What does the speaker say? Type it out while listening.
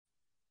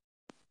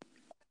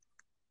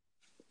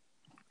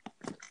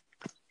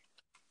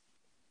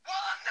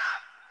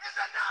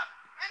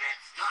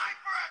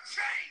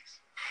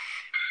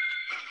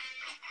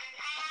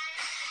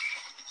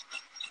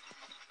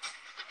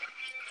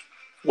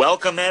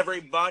Welcome,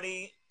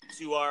 everybody,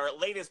 to our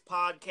latest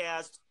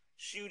podcast,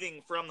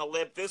 Shooting from the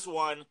Lip. This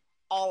one,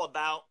 all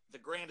about the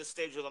grandest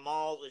stage of them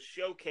all, the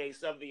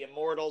showcase of the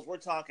Immortals. We're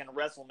talking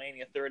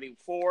WrestleMania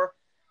 34.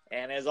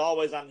 And as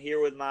always, I'm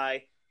here with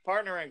my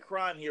partner in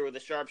crime here with the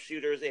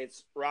Sharpshooters.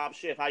 It's Rob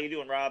Schiff. How you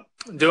doing, Rob?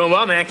 Doing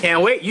well, man.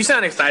 Can't wait. You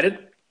sound excited.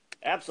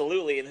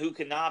 Absolutely, and who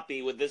could not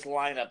be with this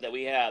lineup that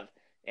we have?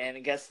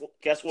 And guess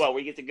what?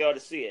 We get to go to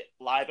see it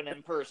live and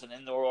in person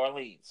in New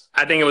Orleans.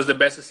 I think it was the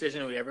best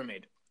decision we ever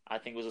made. I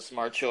think it was a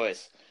smart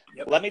choice.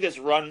 Yep. Let me just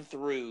run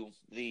through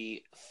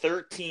the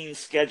 13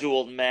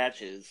 scheduled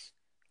matches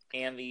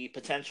and the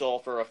potential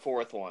for a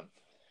fourth one.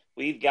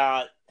 We've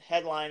got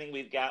headlining.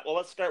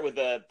 Let's start with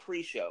the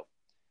pre-show.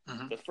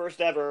 Mm-hmm. The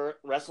first ever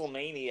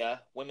WrestleMania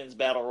Women's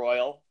Battle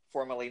Royal,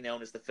 formerly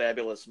known as the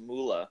Fabulous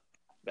Moolah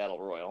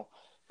Battle Royal.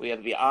 We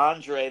have the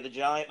Andre the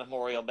Giant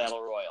Memorial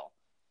Battle Royal.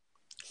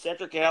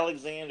 Cedric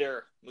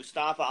Alexander,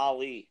 Mustafa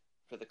Ali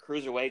for the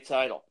Cruiserweight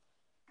title.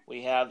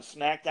 We have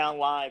SmackDown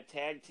Live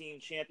Tag Team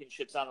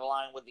Championships on the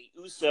line with the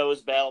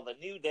Usos battle the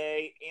New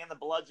Day and the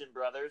Bludgeon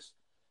Brothers.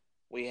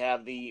 We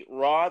have the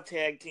Raw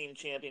Tag Team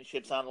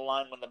Championships on the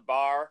line when the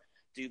Bar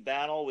do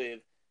battle with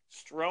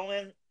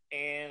Strowman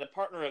and a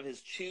partner of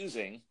his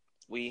choosing.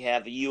 We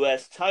have the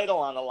U.S. title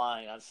on the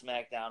line on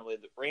SmackDown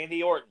with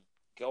Randy Orton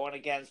going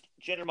against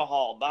Jinder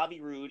Mahal,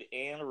 Bobby Roode,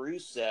 and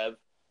Rusev.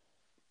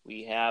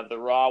 We have the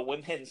Raw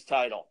Women's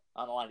title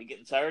on the line. You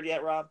getting tired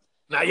yet, Rob?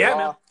 Not yet,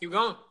 man. Keep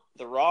going.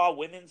 The Raw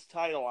Women's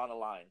title on the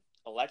line.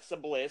 Alexa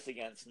Bliss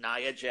against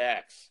Nia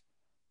Jax.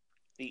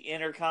 The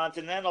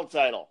Intercontinental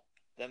title.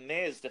 The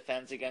Miz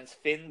defends against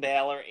Finn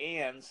Balor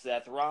and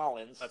Seth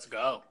Rollins. Let's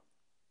go.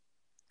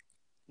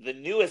 The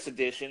newest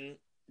addition,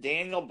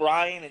 Daniel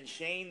Bryan and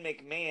Shane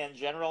McMahon,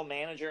 General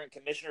Manager and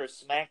Commissioner of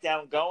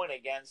SmackDown, going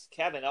against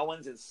Kevin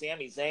Owens and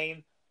Sami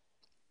Zayn.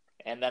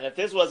 And then if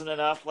this wasn't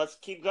enough, let's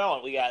keep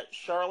going. We got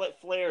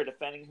Charlotte Flair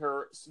defending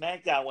her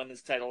SmackDown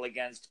Women's title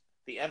against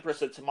the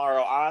Empress of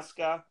Tomorrow,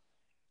 Asuka.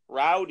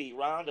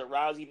 Ronda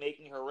Rousey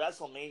making her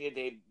WrestleMania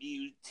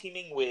debut,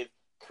 teaming with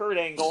Kurt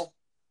Angle,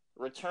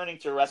 returning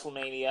to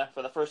WrestleMania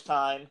for the first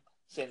time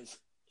since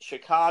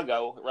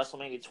Chicago,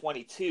 WrestleMania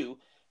 22,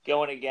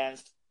 going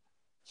against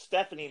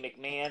Stephanie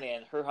McMahon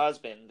and her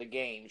husband, The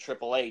Game,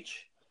 Triple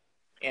H.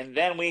 And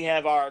then we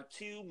have our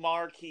two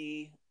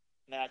marquee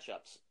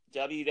matchups.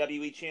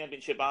 WWE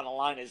Championship on the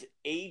line as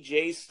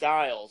AJ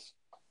Styles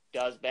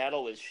does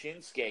battle with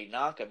Shinsuke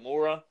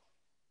Nakamura.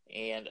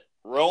 And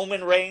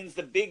Roman Reigns,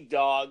 the big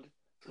dog,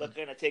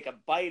 looking to take a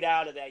bite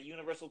out of that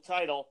Universal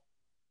title,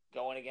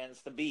 going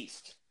against the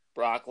Beast,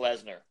 Brock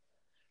Lesnar.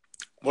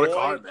 What a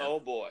card, man. Oh,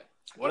 boy.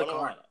 What a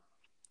card.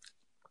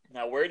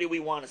 Now, where do we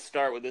want to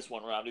start with this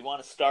one, Rob? Do we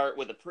want to start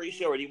with the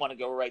pre-show, or do you want to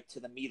go right to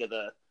the meat of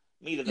the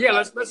Yeah,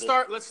 let's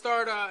start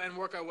and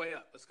work our way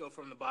up. Let's go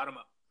from the bottom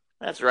up.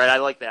 That's right. I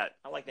like that.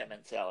 I like that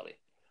mentality.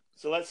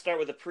 So let's start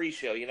with the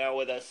pre-show. You know,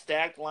 with a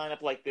stacked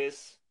lineup like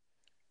this,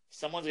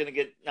 someone's going to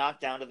get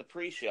knocked down to the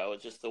pre-show.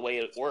 It's just the way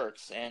it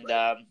works. And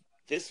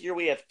this year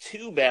we have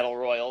two Battle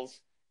Royals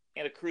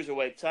and a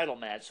Cruiserweight title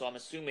match. So I'm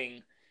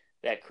assuming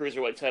that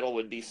Cruiserweight title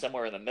would be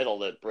somewhere in the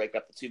middle to break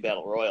up the two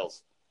Battle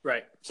Royals.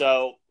 Right.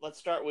 So let's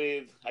start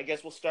with, I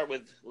guess we'll start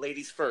with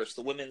ladies first,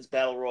 the Women's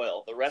Battle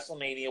Royal. The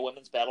WrestleMania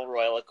Women's Battle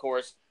Royal, of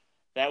course,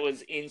 that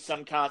was in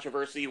some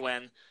controversy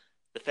when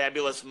the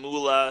Fabulous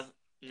Moolah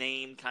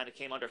name kind of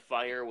came under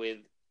fire with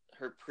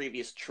her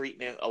previous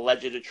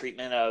alleged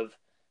treatment of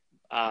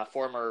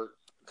former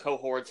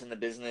cohorts in the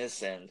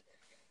business. And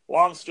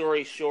long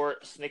story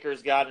short,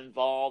 Snickers got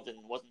involved and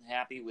wasn't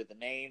happy with the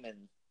name,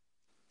 and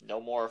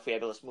no more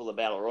Fabulous Moolah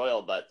Battle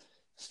Royal, but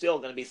still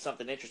going to be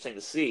something interesting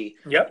to see.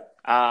 Yep.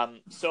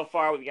 So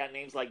far, we've got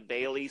names like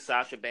Bayley,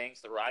 Sasha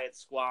Banks, the Riot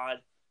Squad.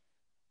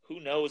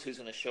 Who knows who's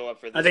going to show up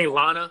for this? I think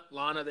Lana,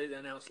 they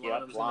announced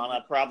Lana. Yep,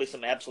 Lana, probably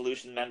some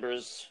Absolution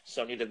members,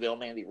 Sonya Deville,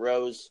 Mandy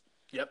Rose.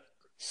 Yep.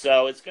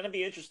 So it's going to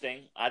be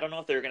interesting. I don't know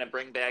if they're going to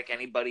bring back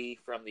anybody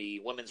from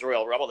the Women's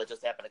Royal Rumble that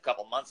just happened a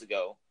couple months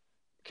ago.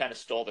 Kind of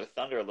stole their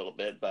thunder a little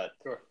bit, but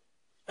sure.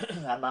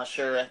 I'm not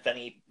sure if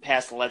any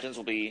past legends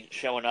will be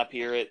showing up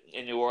here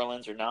in New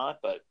Orleans or not,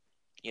 but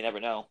you never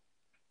know.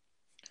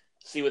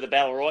 See, with the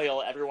Battle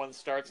Royal, everyone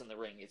starts in the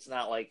ring. It's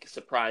not like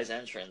surprise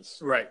entrance,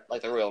 right?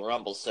 Like the Royal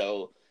Rumble.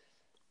 So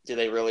do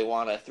they really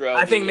want to throw?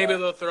 I think maybe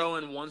they'll throw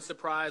in one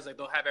surprise. Like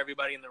they'll have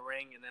everybody in the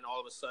ring, and then all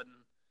of a sudden,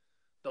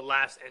 the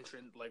last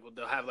entrant, like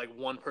they'll have like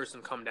one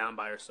person come down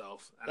by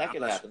herself. That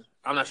could happen.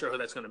 I'm not sure who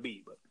that's going to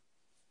be, but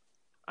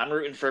I'm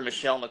rooting for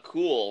Michelle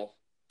McCool.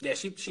 Yeah,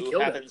 she who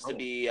happens to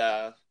be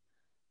the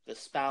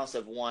spouse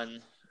of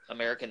one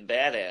American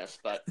badass.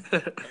 But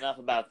enough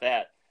about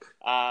that.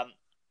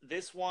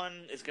 This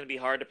one is going to be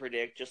hard to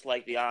predict, just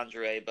like the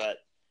Andre. But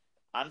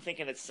I'm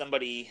thinking it's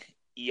somebody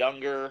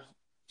younger,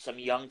 some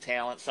young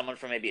talent, someone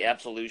from maybe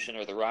Absolution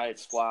or the Riot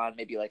Squad,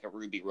 maybe like a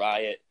Ruby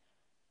Riot,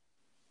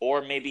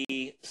 or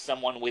maybe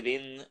someone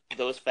within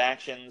those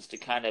factions to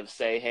kind of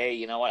say, hey,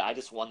 you know what, I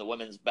just won the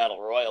Women's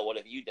Battle Royal, what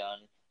have you done?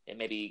 And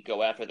maybe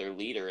go after their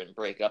leader and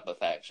break up a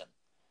faction.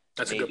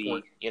 That's a good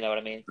point. You know what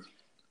I mean?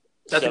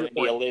 That's a So good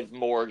maybe a point. Liv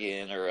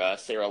Morgan or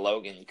Sarah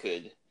Logan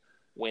could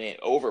win it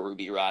over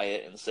Ruby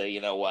Riott and say,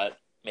 you know what,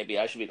 maybe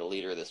I should be the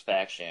leader of this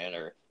faction,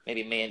 or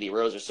maybe Mandy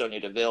Rose or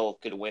Sonya Deville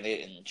could win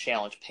it and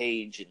challenge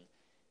Paige and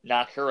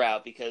knock her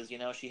out because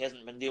she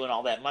hasn't been doing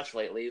all that much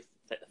lately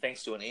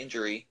thanks to an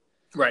injury.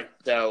 Right.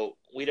 So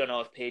we don't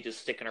know if Paige is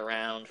sticking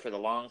around for the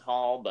long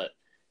haul, but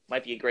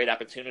might be a great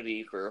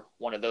opportunity for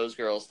one of those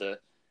girls to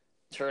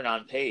turn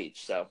on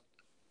Paige. So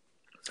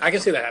I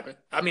can see that happen.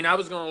 I mean, I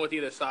was going with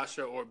either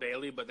Sasha or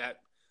Bailey, but that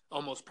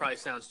almost probably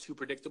sounds too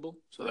predictable.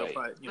 So they'll right.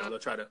 probably, they'll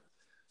try to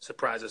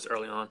surprise us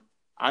early on.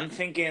 I'm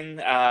thinking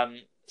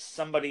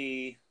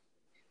somebody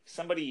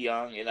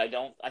young, and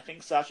I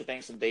think Sasha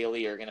Banks and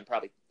Bailey are going to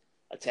probably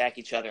attack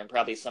each other and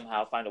probably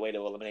somehow find a way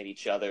to eliminate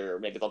each other, or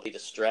maybe they'll be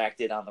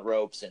distracted on the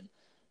ropes and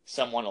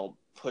someone will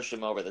push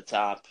them over the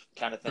top,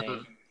 kind of thing.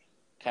 Mm-hmm.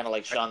 Kind of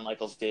like Shawn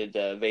Michaels did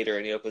Vader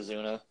and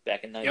Yokozuna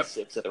back in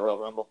 '96 at the Royal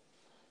Rumble.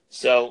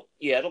 So,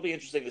 yeah, it'll be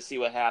interesting to see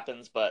what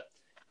happens, but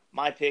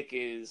my pick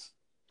is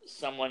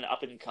someone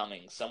up and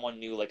coming, someone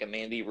new like a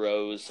Mandy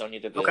Rose,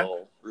 Sonya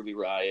Deville, Ruby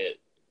Riott,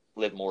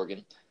 Liv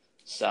Morgan.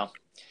 So,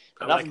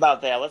 enough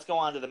about that. Let's go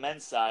on to the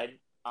men's side.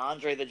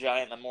 Andre the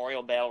Giant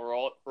Memorial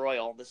Battle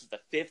Royal. This is the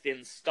 5th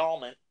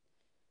installment.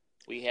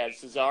 We had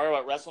Cesaro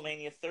at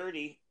WrestleMania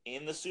 30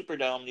 in the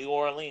Superdome, New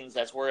Orleans.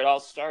 That's where it all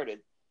started.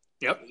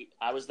 Yep.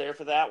 I was there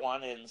for that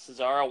one, and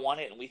Cesaro won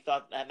it, and we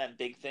thought that meant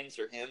big things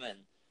for him, and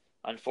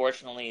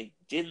unfortunately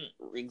didn't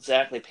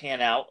exactly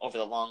pan out over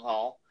the long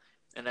haul.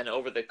 And then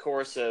over the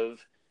course of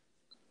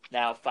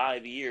now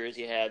 5 years,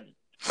 you had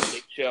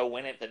Big Show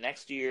win it the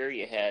next year.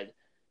 You had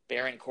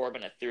Baron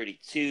Corbin at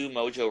 32,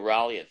 Mojo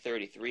Rawley at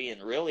 33,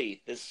 and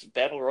really this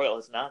Battle Royal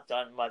has not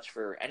done much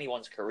for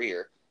anyone's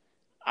career.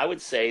 I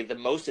would say the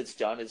most it's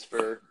done is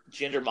for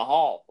Jinder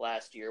Mahal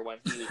last year when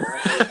he was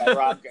eliminated by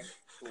Rob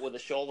with a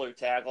shoulder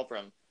tackle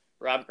from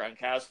Rob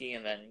Gronkowski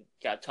and then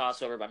got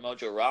tossed over by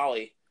Mojo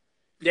Rawley.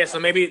 Yeah, so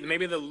maybe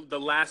the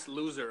last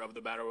loser of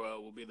the Battle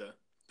Royal will be the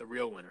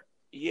real winner.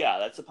 Yeah,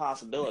 that's a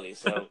possibility.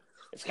 So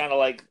it's kind of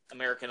like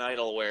American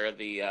Idol, where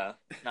the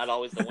not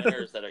always the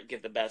winners that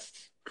get the best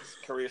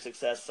career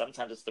success.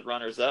 Sometimes it's the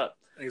runners-up.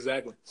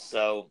 Exactly.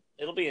 So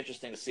it'll be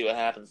interesting to see what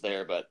happens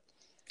there. But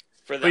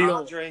for the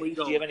Andre,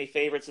 do you have any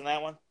favorites in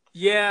that one?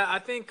 Yeah, I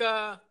think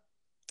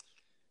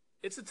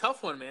it's a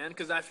tough one, man,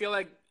 because I feel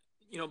like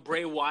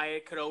Bray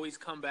Wyatt could always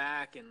come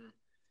back, and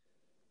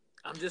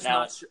I'm just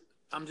not sure.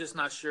 I'm just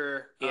not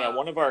sure. Yeah,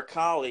 one of our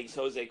colleagues,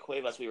 Jose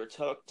Cuevas, we were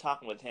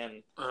talking with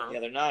him the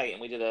other night, and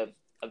we did a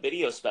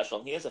video special,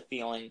 and he has a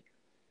feeling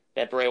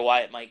that Bray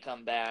Wyatt might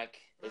come back,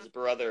 his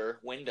brother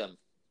Wyndham.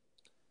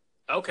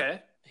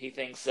 Okay. He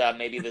thinks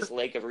maybe this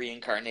lake of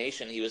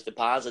reincarnation he was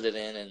deposited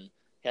in and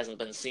hasn't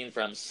been seen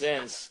from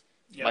since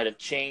might have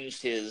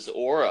changed his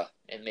aura,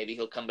 and maybe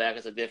he'll come back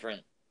as a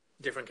different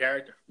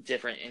character,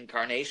 different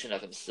incarnation of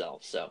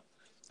himself. So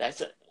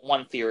that's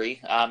one theory.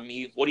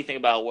 What do you think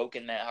about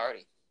Woken Matt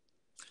Hardy?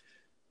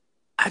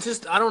 I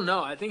don't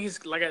know. I think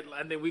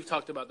I think we've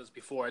talked about this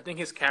before. I think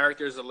his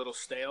character is a little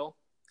stale,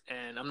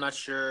 and I'm not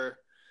sure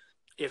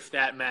if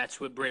that match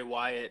with Bray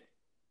Wyatt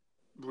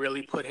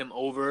really put him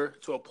over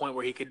to a point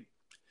where he could,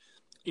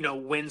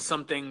 win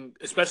something,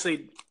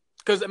 especially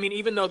because, I mean,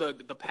 even though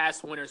the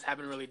past winners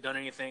haven't really done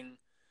anything,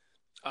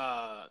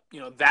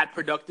 that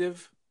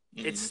productive,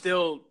 mm-hmm. it's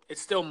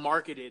still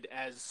marketed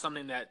as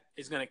something that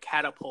is going to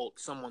catapult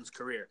someone's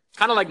career.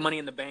 Kind of like Money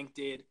in the Bank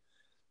did.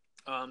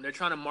 They're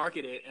trying to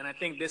market it, and I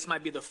think this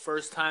might be the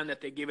first time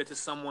that they give it to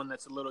someone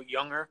that's a little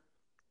younger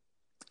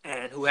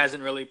and who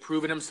hasn't really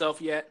proven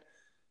himself yet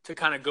to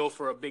kind of go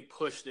for a big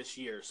push this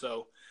year.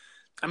 So,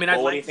 I mean,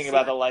 what do you think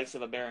about the likes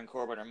of a Baron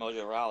Corbin or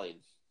Mojo Rawley?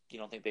 You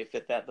don't think they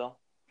fit that bill?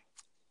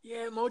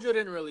 Yeah, Mojo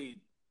didn't really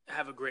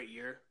have a great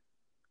year.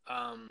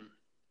 I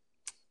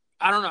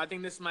don't know. I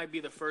think this might be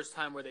the first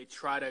time where they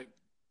try to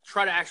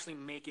actually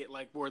make it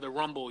like where the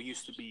Rumble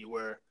used to be,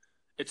 where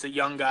it's a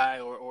young guy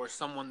or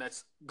someone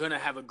that's going to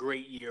have a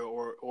great year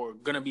or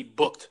going to be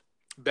booked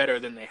better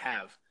than they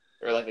have.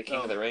 Or like the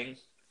King of the Ring?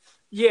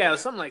 Yeah,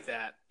 something like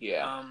that.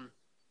 Yeah.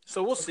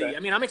 So we'll see. I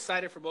mean, I'm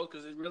excited for both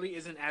because it really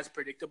isn't as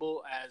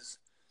predictable as,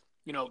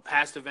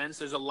 past events.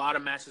 There's a lot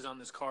of matches on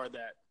this card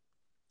that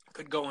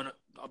could go in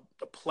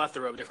a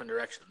plethora of different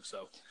directions.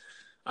 So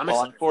I'm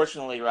excited.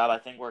 Unfortunately, Rob, I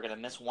think we're going to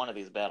miss one of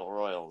these Battle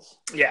Royals.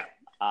 Yeah.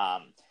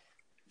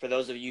 For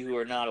those of you who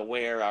are not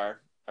aware,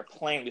 our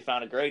plane, we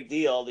found a great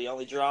deal. The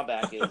only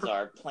drawback is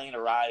our plane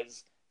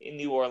arrives in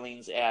New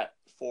Orleans at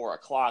 4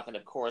 o'clock. And,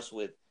 of course,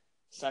 with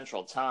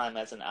Central Time,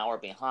 that's an hour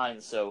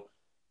behind. So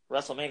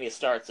WrestleMania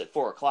starts at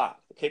 4 o'clock,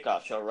 the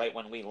kickoff show, right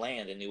when we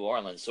land in New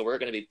Orleans. So we're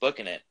going to be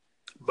booking it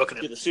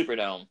to the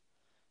Superdome.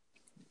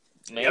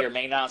 May or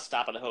may not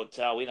stop at a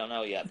hotel. We don't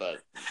know yet.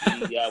 But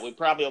we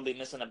probably will be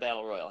missing a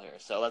Battle Royal here.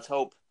 So let's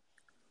hope.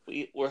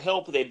 We're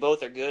hoping they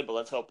both are good, but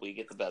let's hope we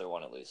get the better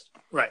one at least.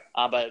 Right.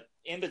 But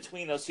in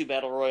between those two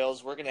Battle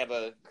Royals, we're going to have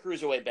a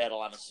Cruiserweight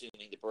battle, I'm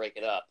assuming, to break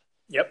it up.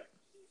 Yep.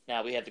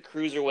 Now, we have the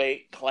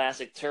Cruiserweight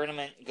Classic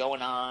Tournament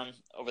going on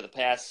over the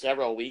past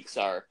several weeks.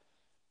 Our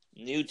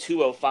new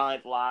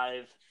 205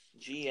 Live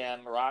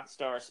GM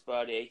Rockstar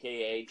Spud,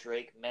 a.k.a.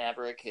 Drake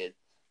Maverick, had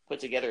put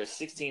together a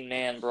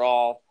 16-man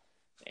brawl,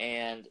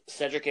 and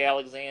Cedric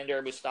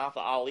Alexander, Mustafa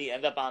Ali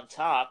end up on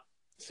top.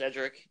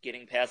 Cedric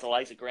getting past the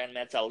likes of Grand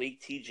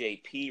Metalik,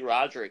 TJP,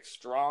 Roderick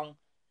Strong,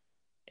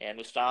 and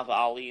Mustafa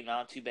Ali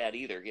not too bad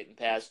either, getting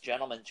past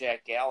Gentleman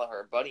Jack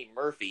Gallagher, Buddy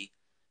Murphy,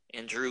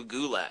 and Drew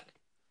Gulak.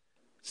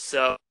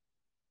 So,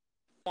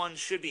 one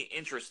should be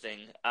interesting.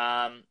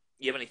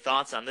 You have any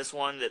thoughts on this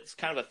one? That's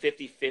kind of a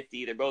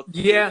 50-50. They're both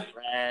good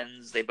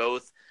friends. They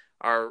both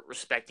are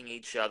respecting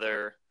each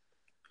other.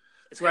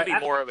 It's going to be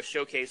more of a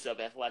showcase of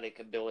athletic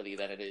ability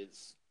than it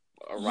is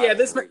a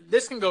rivalry.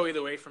 This can go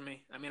either way for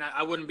me. I mean,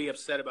 I wouldn't be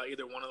upset about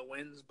either one of the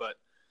wins, but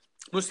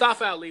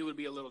Mustafa Ali would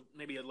be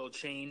maybe a little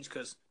change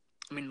because,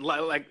 I mean,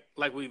 like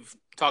we've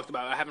talked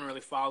about, I haven't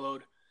really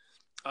followed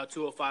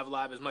 205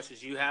 Live as much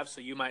as you have, so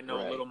you might know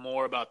a little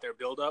more about their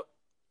build-up.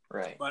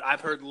 Right. But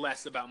I've heard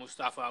less about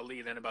Mustafa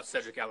Ali than about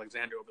Cedric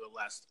Alexander over the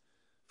last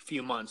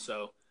few months.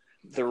 So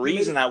the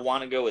reason I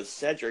want to go with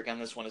Cedric on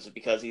this one is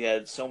because he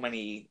had so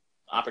many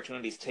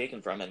opportunities taken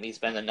from him. He's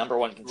been the number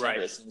one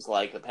contender, it seems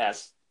like, the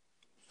past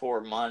 4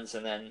 months,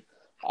 and then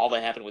all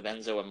that happened with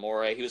Enzo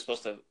Amore. He was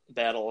supposed to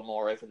battle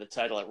Amore for the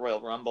title at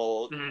Royal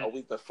Rumble a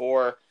week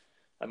before.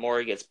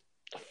 Amore gets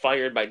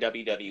fired by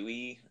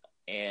WWE,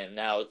 and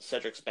now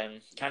Cedric's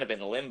been kind of in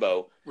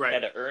limbo. Right.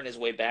 Had to earn his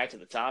way back to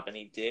the top, and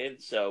he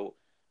did. So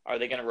are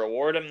they going to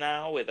reward him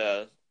now with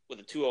a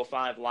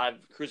 205 Live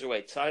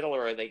Cruiserweight title,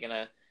 or are they going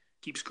to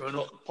keep screwing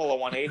him, pull a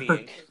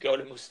 180 and go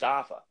to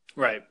Mustafa?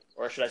 Right.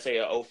 Or should I say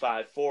a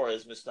 054,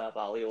 as Mustafa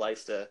Ali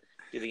likes to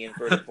do the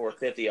inverted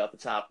 450 up the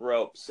top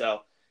rope.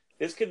 So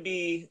this could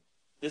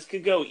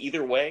go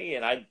either way,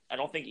 and I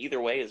don't think either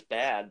way is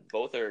bad.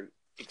 Both are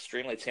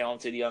extremely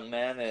talented young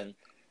men, and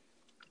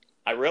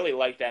I really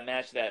like that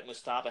match that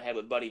Mustafa had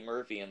with Buddy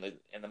Murphy in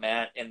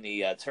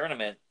the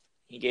tournament.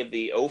 He gave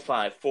the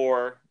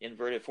 054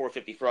 inverted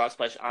 450 frog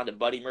splash onto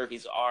Buddy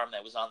Murphy's arm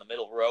that was on the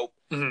middle rope.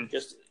 Mm-hmm.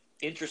 Just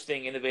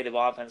interesting, innovative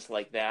offense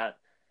like that.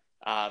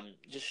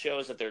 Just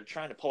shows that they're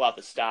trying to pull out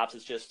the stops.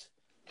 It's just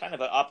kind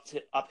of an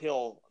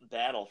uphill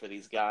battle for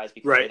these guys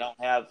because they don't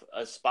have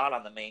a spot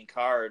on the main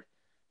card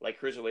like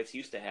cruiserweights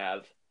used to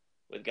have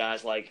with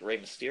guys like Rey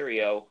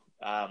Mysterio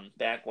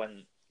back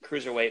when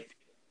cruiserweight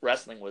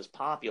wrestling was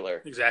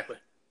popular. Exactly.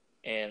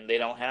 And they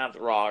don't have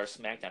Raw or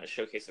SmackDown to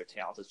showcase their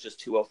talents. It's just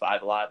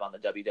 205 Live on the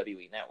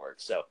WWE Network.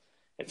 So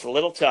it's a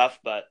little tough,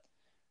 but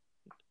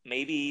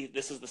maybe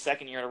this is the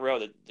second year in a row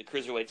that the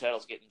cruiserweight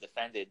title's getting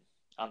defended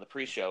on the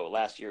pre-show.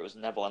 Last year it was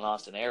Neville and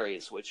Austin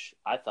Aries, which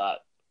I thought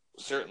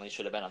certainly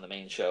should have been on the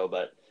main show,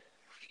 but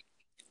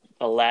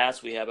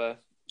alas, we have a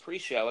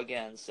pre-show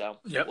again, so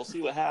we'll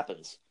see what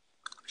happens.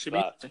 Should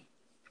but be.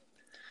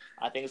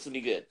 I think it's going to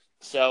be good.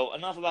 So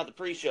enough about the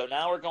pre-show.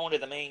 Now we're going to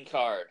the main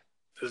card.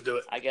 Let's do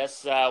it. I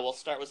guess we'll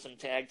start with some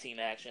tag team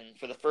action.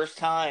 For the first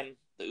time,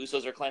 the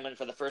Usos are claiming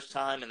for the first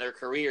time in their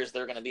careers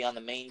they're going to be on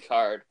the main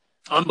card.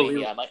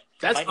 Unbelievable. I might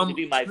need to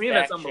do my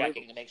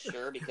fact-checking to make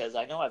sure because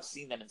I know I've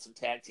seen them in some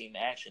tag team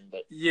action,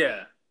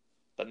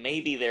 but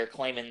maybe they're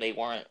claiming they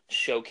weren't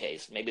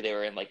showcased. Maybe they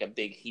were in like a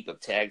big heap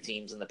of tag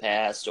teams in the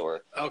past,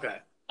 or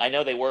I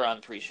know they were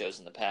on pre-shows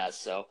in the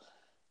past, so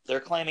they're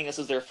claiming this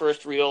is their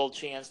first real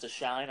chance to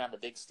shine on the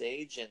big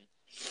stage. And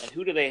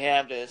who do they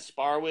have to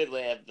spar with?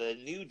 They have the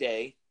New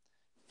Day,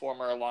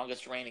 former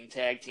longest-reigning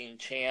tag team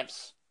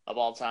champs of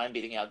all time,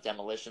 beating out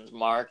Demolition's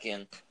Mark,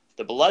 and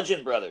the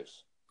Bludgeon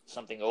Brothers,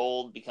 something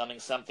old becoming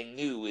something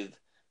new with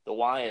the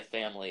Wyatt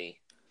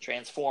family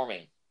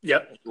transforming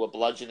into a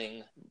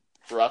bludgeoning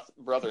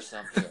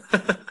brothersome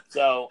here.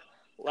 So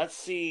let's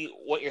see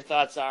what your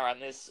thoughts are on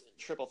this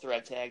triple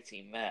threat tag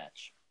team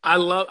match. I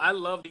love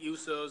the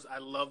Usos. I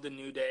love the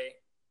New Day.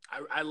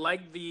 I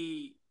like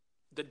the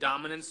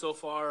dominance so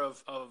far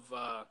of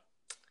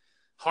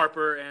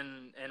Harper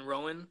and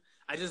Rowan.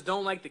 I just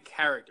don't like the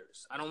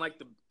characters. I don't like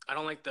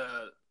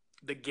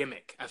the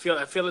gimmick. I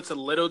feel it's a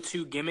little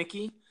too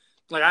gimmicky.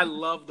 Like, I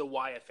love the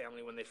Wyatt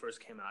family when they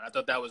first came out. I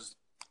thought that was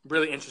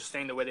really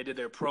interesting the way they did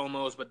their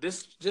promos, but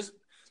this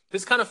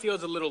kind of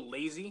feels a little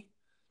lazy.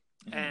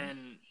 Mm-hmm. And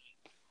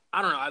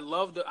I don't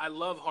know. I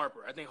love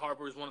Harper. I think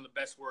Harper is one of the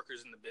best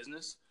workers in the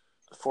business.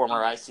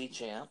 Former IC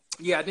champ.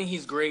 Yeah, I think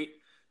he's great.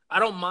 I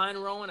don't mind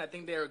Rowan. I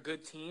think they're a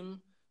good team.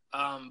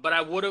 But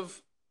I would have,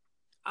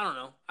 I don't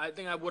know. I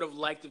think I would have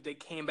liked if they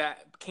came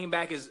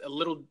back as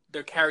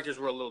their characters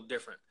were a little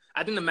different.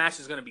 I think the match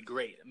is going to be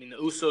great. I mean, the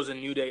Usos and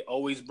New Day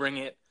always bring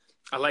it.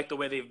 I like the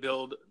way they've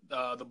built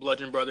the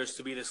Bludgeon Brothers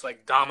to be this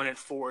like dominant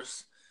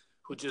force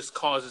who just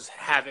causes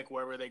havoc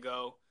wherever they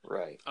go.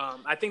 Right.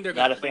 I think they're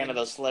not a fan of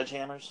those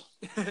sledgehammers.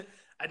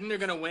 I think they're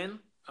going to win.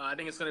 I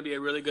think it's going to be a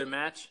really good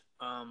match.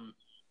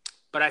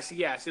 But I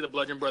see the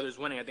Bludgeon Brothers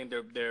winning. I think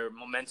their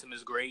momentum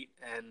is great,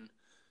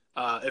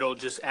 and it'll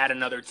just add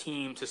another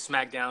team to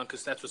SmackDown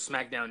because that's what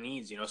SmackDown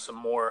needs. You know, some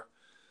more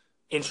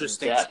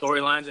interesting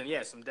storylines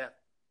and some depth.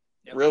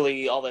 Yep.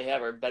 Really, all they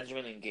have are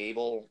Benjamin and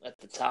Gable at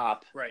the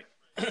top. Right.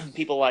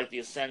 People like the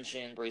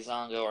Ascension,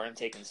 Breezango aren't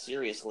taken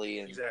seriously.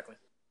 And exactly.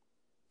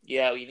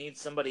 Yeah, you need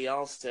somebody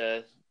else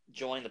to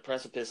join the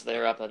precipice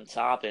there up on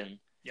top. And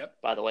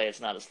Yep. by the way,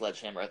 it's not a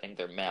sledgehammer. I think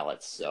they're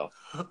mallets. So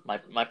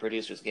my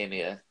producers gave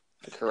me a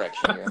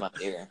correction here in my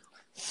ear.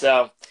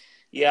 So,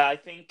 yeah, I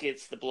think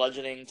it's the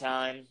bludgeoning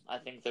time. I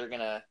think they're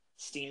going to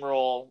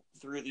steamroll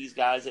through these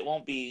guys. It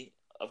won't be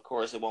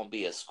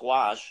a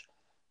squash.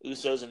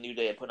 Usos and New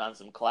Day have put on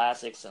some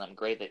classics, and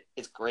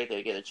it's great that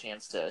they get a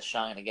chance to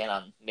shine again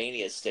on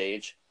Mania's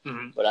stage.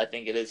 Mm-hmm. But I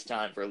think it is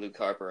time for Luke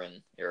Harper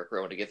and Eric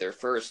Rowan to get their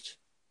first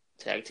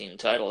tag team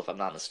title, if I'm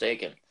not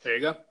mistaken. There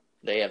you go.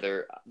 They have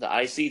the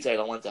IC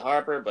title went to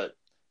Harper, but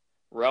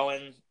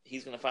Rowan,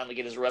 he's going to finally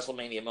get his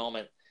WrestleMania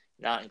moment,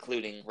 not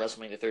including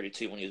WrestleMania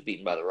 32 when he was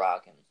beaten by The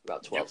Rock in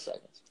about 12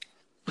 seconds.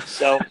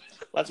 So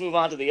let's move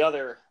on to the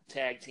other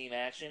tag team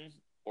action,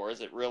 or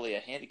is it really a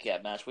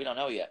handicap match? We don't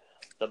know yet.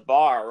 The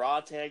Bar,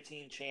 Raw Tag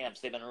Team Champs,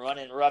 they've been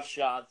running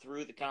roughshod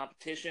through the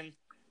competition,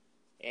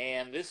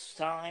 and this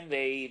time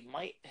they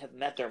might have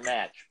met their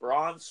match.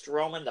 Braun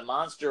Strowman, the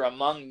monster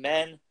among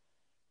men,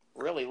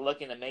 really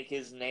looking to make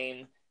his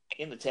name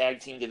in the tag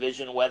team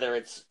division, whether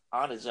it's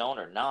on his own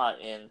or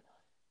not, and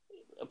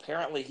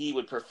apparently he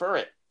would prefer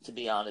it to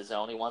be on his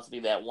own. He wants to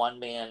be that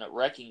one-man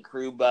wrecking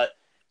crew, but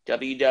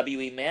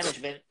WWE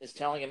management is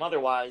telling him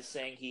otherwise,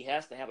 saying he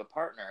has to have a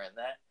partner, and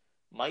that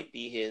might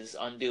be his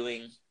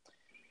undoing.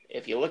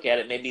 If you look at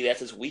it, maybe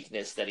that's his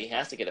weakness, that he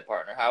has to get a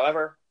partner.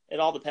 However, it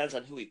all depends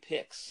on who he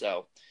picks.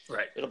 So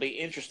right. It'll be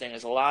interesting.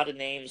 There's a lot of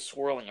names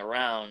swirling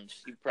around.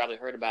 You've probably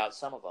heard about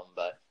some of them,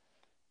 but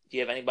do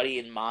you have anybody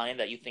in mind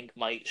that you think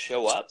might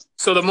show up?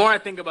 So the more I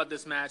think about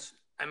this match,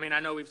 I mean, I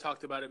know we've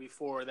talked about it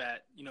before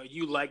that,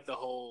 you like the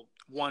whole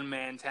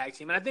one-man tag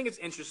team. And I think it's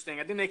interesting.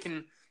 I think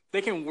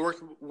they can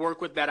work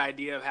with that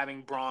idea of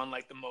having Braun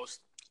like the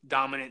most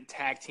dominant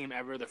tag team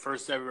ever, the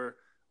first ever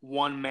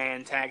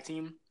one-man tag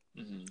team.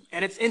 Mm-hmm.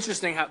 And it's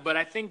interesting but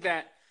I think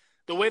that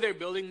the way they're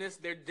building this,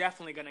 they're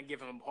definitely going to give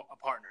him a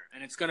partner,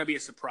 and it's going to be a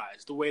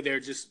surprise. The way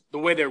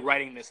they're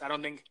writing this, I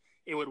don't think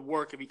it would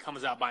work if he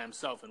comes out by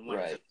himself and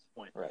wins at this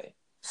point. Right.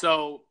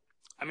 So,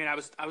 I mean,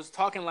 I was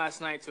talking last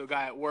night to a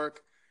guy at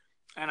work,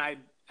 and I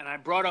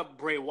brought up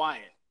Bray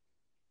Wyatt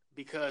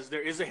because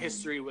there is a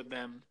history with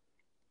them.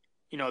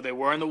 They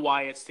were in the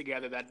Wyatts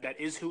together. That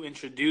is who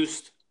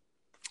introduced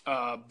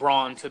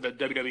Braun to the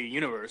WWE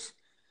universe,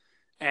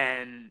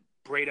 and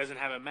Bray doesn't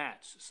have a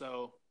match,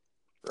 so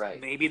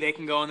maybe they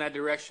can go in that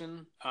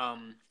direction.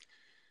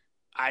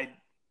 I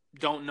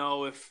don't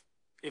know if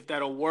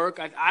that'll work.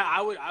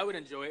 I would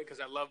enjoy it because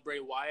I love Bray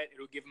Wyatt.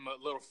 It'll give him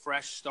a little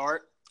fresh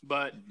start,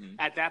 but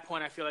at that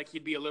point, I feel like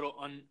he'd be a little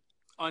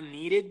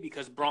unneeded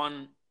because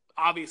Braun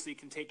obviously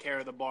can take care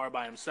of the Bar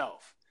by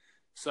himself.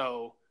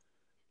 So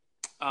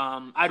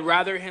I'd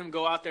rather him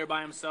go out there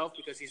by himself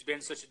because he's been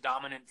such a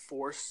dominant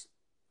force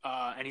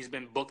and he's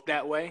been booked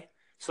that way.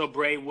 So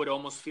Bray would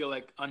almost feel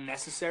like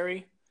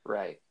unnecessary.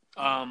 Right.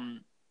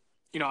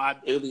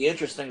 It would be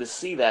interesting to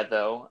see that,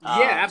 though.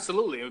 Yeah,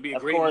 absolutely. It would be a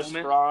great moment. Of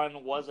course,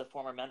 Braun was a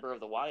former member of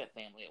the Wyatt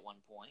family at one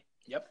point.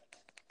 Yep.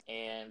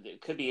 And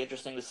it could be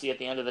interesting to see at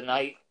the end of the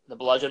night the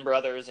Bludgeon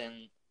Brothers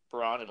and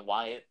Braun and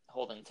Wyatt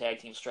holding tag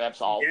team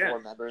straps, all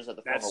four members of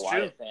the former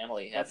Wyatt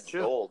family having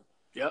gold.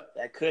 Yep.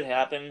 That could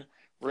happen.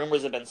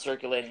 Rumors have been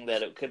circulating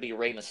that it could be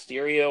Rey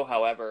Mysterio.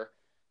 However,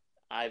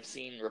 I've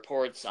seen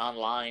reports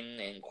online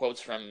and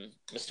quotes from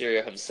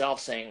Mysterio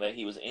himself saying that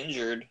he was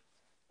injured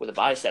with a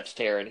biceps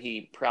tear and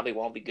he probably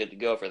won't be good to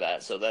go for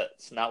that. So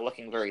that's not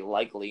looking very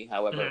likely.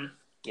 However,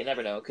 you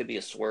never know. It could be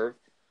a swerve.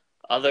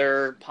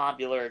 Other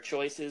popular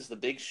choices, The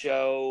Big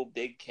Show,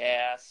 Big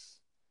Cass.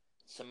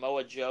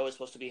 Samoa Joe is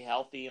supposed to be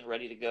healthy and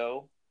ready to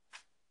go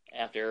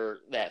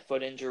after that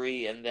foot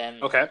injury. And then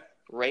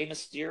Rey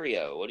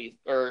Mysterio.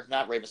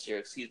 Not Rey Mysterio,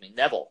 excuse me,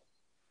 Neville.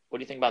 What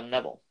do you think about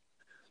Neville?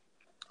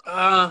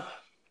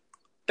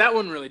 That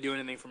wouldn't really do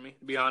anything for me,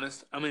 to be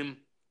honest. I mean,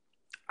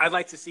 I'd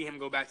like to see him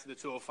go back to the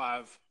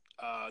 205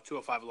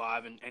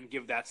 Live and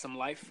give that some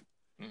life.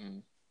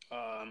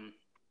 Mm-hmm.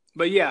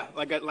 But yeah,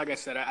 like I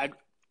said,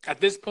 at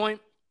this point,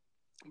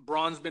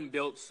 Braun's been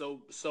built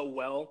so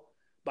well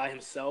by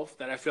himself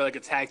that I feel like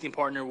a tag team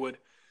partner would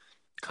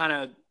kind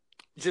of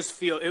just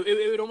feel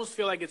it would almost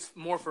feel like it's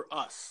more for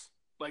us,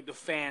 like the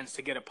fans,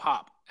 to get a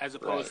pop as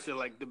opposed to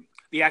like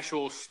the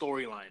actual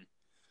storyline.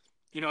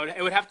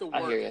 It would have to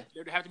work.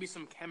 There'd have to be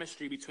some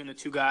chemistry between the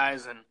two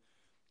guys, and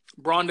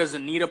Braun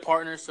doesn't need a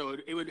partner, so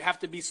it would have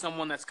to be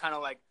someone that's kind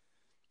of like,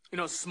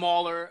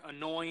 smaller,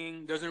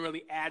 annoying, doesn't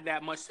really add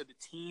that much to the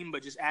team,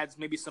 but just adds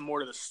maybe some more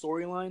to the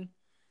storyline.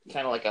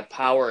 Kind of like a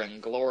power and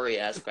glory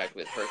aspect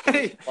with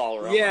Hercules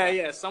Paul Roma.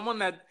 Yeah. Someone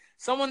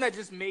that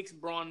just makes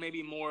Braun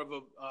maybe more of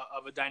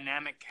a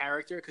dynamic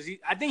character, because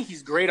I think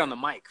he's great on the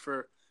mic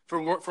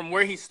from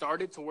where he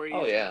started to where he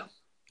is now.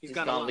 He's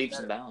gone leaps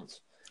and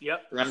bounds.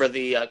 Yep. Remember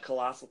the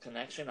Colossal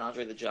Connection,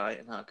 Andre the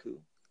Giant and Haku?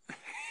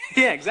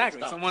 Yeah,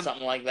 exactly.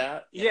 Something like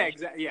that. Yeah,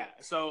 exactly. Yeah.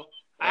 So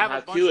I have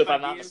a bunch Haku, of if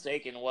I'm not ideas.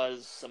 mistaken,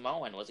 was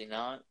Samoan, was he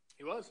not?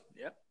 He was.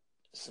 Yep.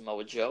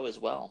 Samoa Joe as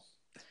well.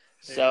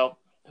 So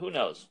who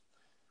knows?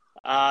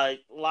 A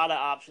lot of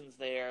options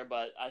there,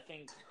 but I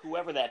think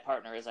whoever that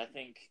partner is, I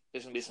think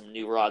there's going to be some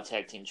new Raw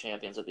Tag Team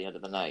Champions at the end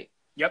of the night.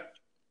 Yep.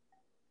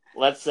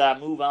 Let's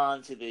move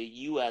on to the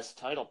U.S.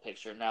 title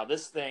picture. Now,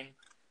 this thing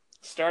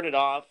started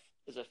off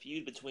as a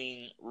feud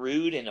between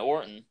Rude and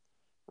Orton.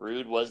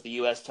 Rude was the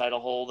U.S. title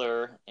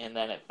holder, and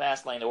then at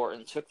Fastlane,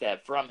 Orton took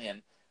that from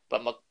him.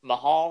 But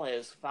Mahal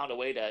has found a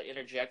way to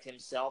interject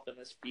himself in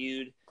this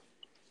feud.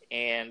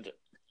 And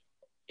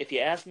if you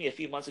asked me a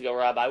few months ago,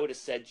 Rob, I would have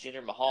said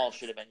Jinder Mahal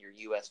should have been your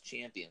U.S.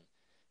 champion.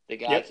 The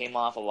guy came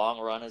off a long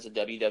run as a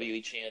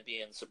WWE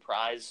champion,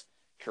 surprise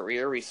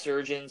career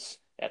resurgence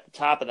at the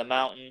top of the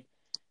mountain.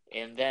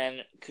 And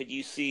then could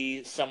you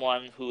see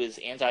someone who is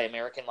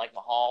anti-American like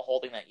Mahal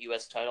holding that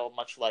U.S. title,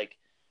 much like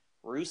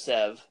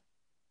Rusev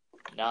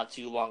not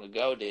too long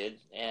ago did,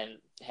 and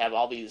have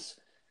all these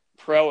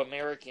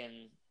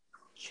pro-American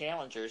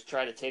challengers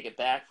try to take it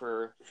back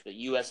for the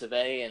U.S. of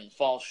A. and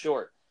fall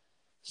short?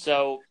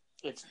 So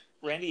it's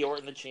Randy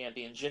Orton, the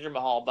champion, Jinder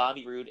Mahal,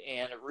 Bobby Roode,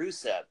 and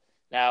Rusev.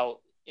 Now,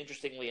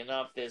 interestingly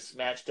enough, this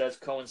match does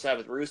coincide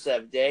with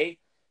Rusev Day,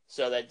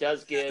 so that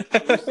does give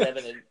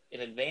Rusev an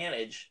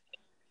advantage.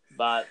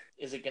 But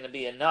is it going to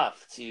be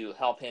enough to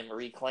help him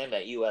reclaim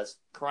that U.S.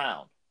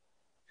 crown?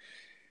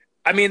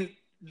 I mean,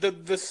 the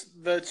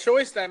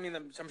choice that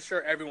I'm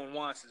sure everyone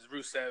wants is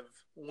Rusev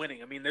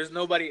winning. I mean, there's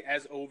nobody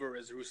as over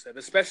as Rusev,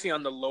 especially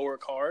on the lower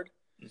card.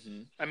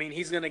 Mm-hmm. I mean,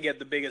 he's going to get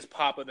the biggest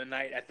pop of the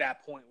night at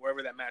that point,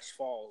 wherever that match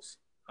falls.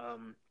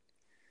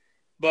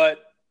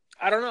 But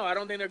I don't know. I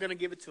don't think they're going to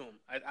give it to him.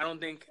 I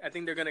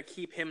think they're going to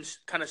keep him,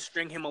 kind of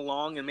string him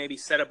along and maybe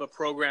set up a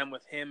program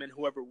with him and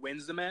whoever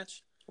wins the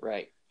match.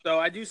 Right. So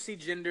I do see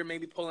Jinder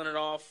maybe pulling it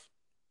off,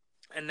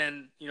 and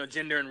then,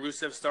 Jinder and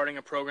Rusev starting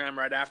a program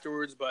right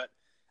afterwards. But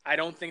I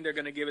don't think they're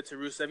going to give it to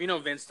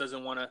Rusev. Vince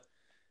doesn't want to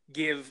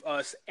give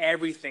us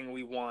everything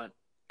we want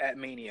at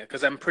Mania,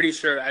 because I'm pretty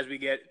sure as we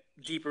get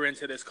deeper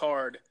into this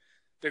card,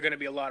 there are going to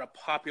be a lot of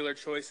popular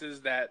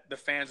choices that the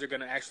fans are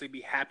going to actually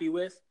be happy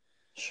with.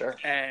 Sure.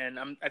 And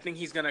I think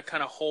he's going to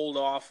kind of hold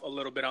off a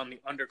little bit on the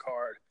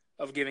undercard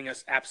of giving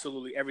us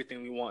absolutely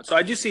everything we want. So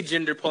I do see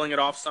Jinder pulling it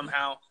off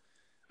somehow.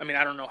 I mean,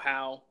 I don't know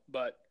how,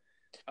 but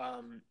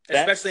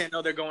especially I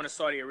know they're going to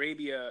Saudi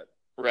Arabia.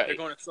 Right. They're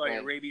going to Saudi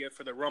Arabia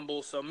for the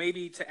Rumble, so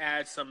maybe to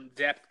add some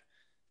depth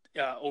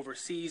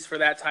overseas for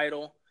that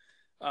title.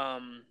 I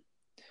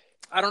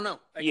don't know.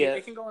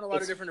 It can go in a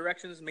lot of different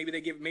directions.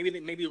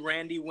 Maybe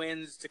Randy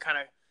wins to kind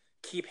of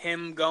keep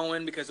him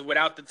going, because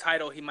without the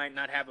title, he might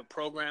not have a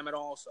program at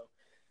all. So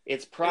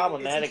it's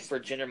problematic for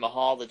Jinder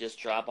Mahal to just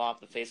drop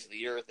off the face of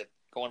the earth,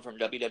 going from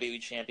WWE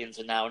champion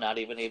to now not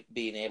even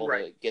being able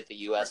to get the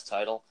U.S.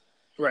 title.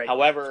 Right.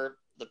 However,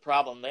 the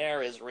problem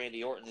there is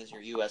Randy Orton is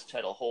your U.S.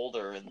 title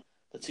holder, and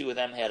the two of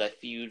them had a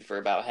feud for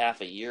about half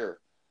a year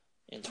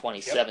in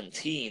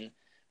 2017,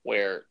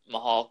 where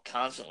Mahal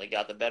constantly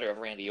got the better of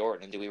Randy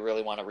Orton. And do we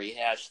really want to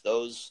rehash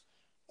those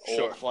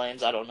old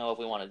flames? I don't know if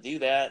we want to do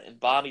that. And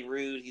Bobby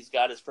Roode, he's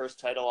got his first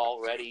title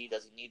already.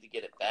 Does he need to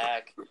get it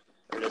back,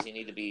 or does he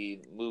need to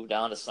be moved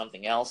on to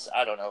something else?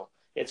 I don't know.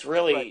 It's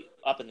really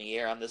up in the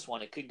air on this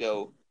one. It could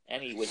go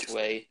any which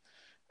way.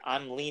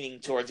 I'm leaning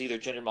towards either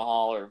Jinder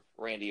Mahal or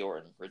Randy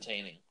Orton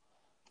retaining.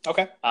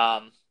 Okay.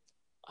 How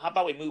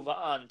about we move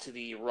on to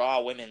the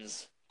Raw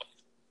Women's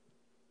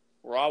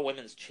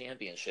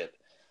Championship?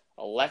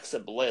 Alexa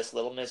Bliss,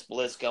 Little Miss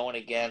Bliss, going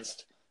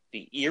against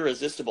the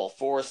irresistible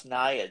Force,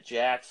 Nia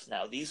Jax.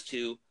 Now, these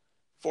two,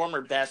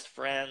 former best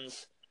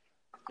friends,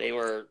 they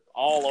were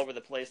all over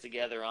the place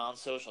together on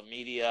social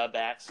media,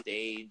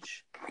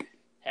 backstage,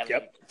 having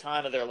the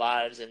time of their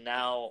lives, and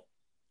now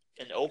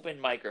an open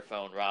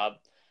microphone, Rob.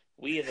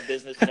 We in the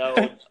business know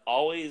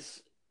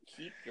always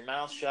keep your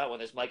mouth shut when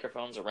there's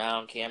microphones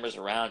around, cameras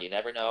around. You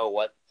never know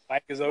what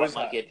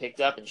might get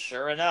picked up. And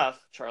sure enough,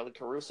 Charlie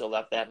Caruso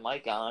left that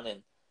mic on,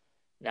 and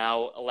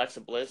now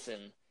Alexa Bliss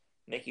and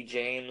Mickie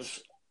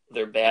James,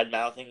 their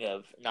bad-mouthing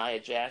of Nia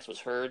Jax was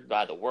heard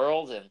by the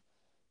world, and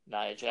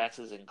Nia Jax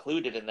is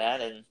included in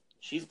that, and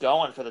she's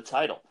going for the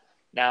title.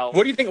 Now,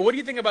 what do you think? What do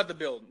you think about the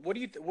build? What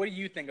do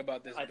you think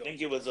about this build? I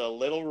think it was a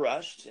little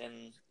rushed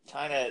and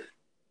kind of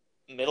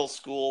middle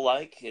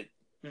school-like.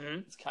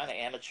 It's kind of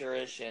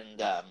amateurish,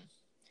 and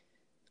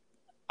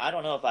I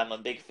don't know if I'm a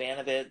big fan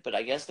of it, but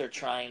I guess they're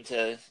trying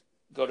to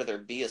go to their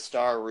be a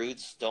star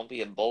roots. Don't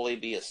be a bully,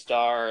 be a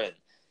star, and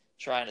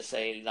trying to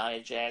say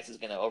Nia Jax is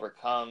going to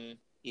overcome,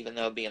 even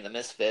though being the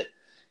misfit.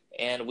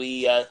 And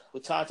we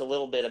talked a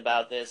little bit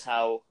about this,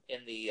 how in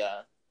the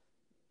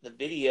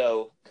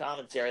video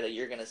commentary that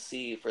you're going to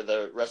see for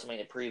the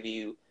WrestleMania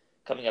preview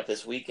coming up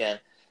this weekend,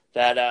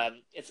 that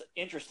it's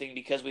interesting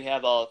because we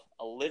have a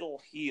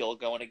little heel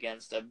going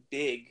against a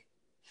big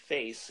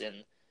face,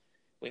 and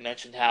we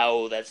mentioned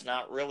how that's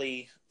not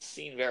really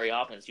seen very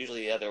often. It's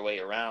usually the other way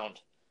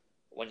around.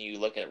 When you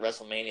look at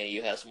WrestleMania,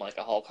 you have someone like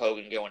a Hulk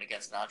Hogan going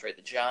against Andre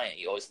the Giant.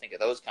 You always think of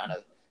those kind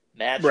of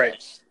matchups.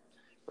 Right.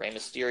 Rey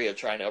Mysterio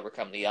trying to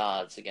overcome the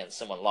odds against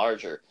someone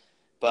larger.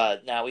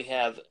 But now we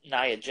have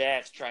Nia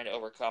Jax trying to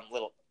overcome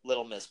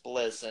Little Miss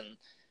Bliss, and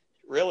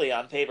really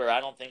on paper,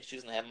 I don't think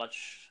she's going to have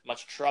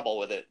much trouble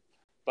with it.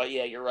 But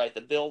yeah, you're right.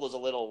 The build was a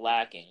little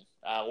lacking.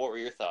 What were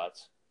your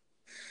thoughts?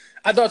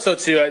 I thought so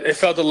too. It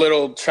felt a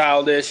little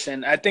childish,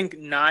 and I think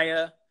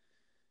Nia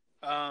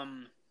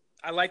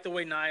I like the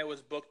way Nia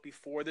was booked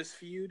before this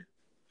feud.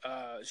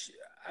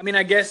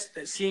 I guess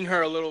seeing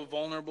her a little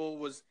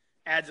vulnerable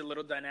adds a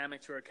little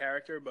dynamic to her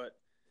character, but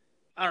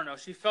I don't know.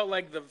 She felt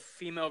like the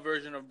female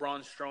version of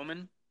Braun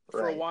Strowman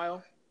for a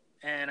while,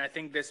 and I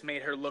think this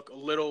made her look a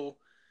little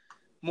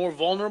more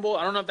vulnerable.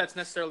 I don't know if that's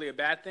necessarily a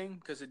bad thing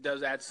because it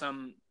does add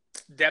some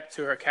depth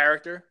to her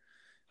character,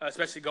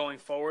 especially going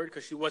forward,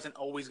 because she wasn't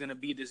always going to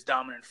be this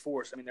dominant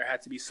force. I mean, there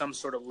had to be some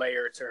sort of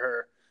layer to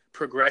her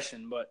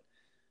progression, but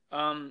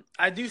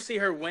I do see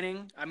her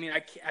winning. I mean,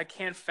 I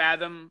can't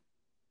fathom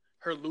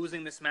her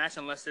losing this match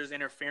unless there's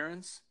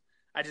interference.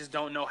 I just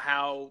don't know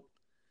how,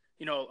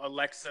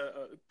 Alexa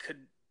could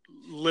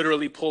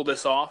literally pull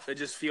this off. It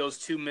just feels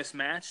too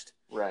mismatched.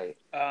 Right.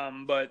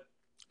 But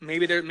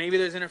maybe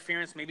there's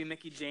interference. Maybe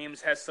Mickie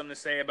James has something to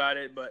say about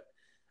it, but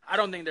I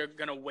don't think they're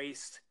gonna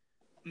waste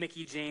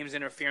Mickie James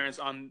interference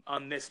on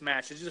this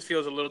match. It just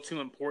feels a little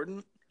too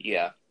important.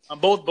 Yeah.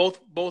 Both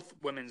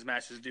women's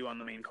matches do on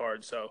the main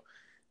card. So,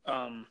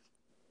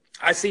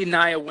 I see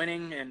Nia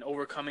winning and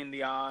overcoming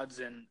the odds,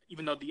 and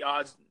even though the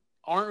odds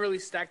aren't really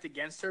stacked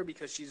against her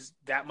because she's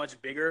that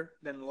much bigger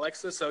than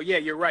Alexa. So yeah,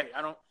 you're right.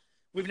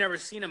 We've never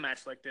seen a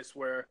match like this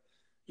where,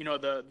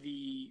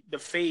 the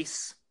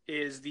face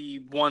is the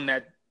one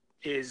that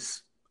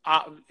is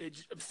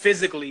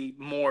physically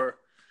more,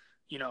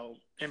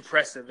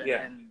 impressive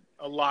and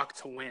a lock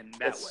to win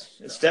that way.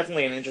 It's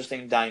definitely an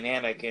interesting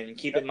dynamic, and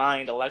keep in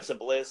mind, Alexa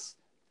Bliss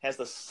has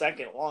the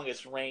second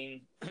longest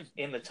reign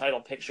in the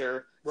title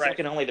picture,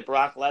 second only to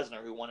Brock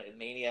Lesnar, who won it in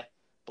Mania.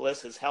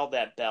 Bliss has held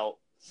that belt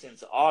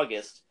since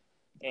August,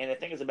 and I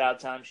think it's about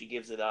time she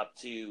gives it up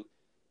to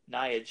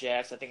Nia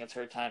Jax. I think it's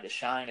her time to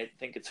shine. I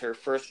think it's her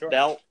first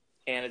belt,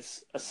 and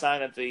it's a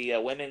sign that the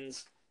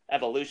women's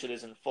evolution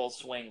is in full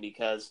swing,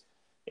 because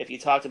if you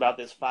talked about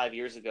this 5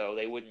 years ago,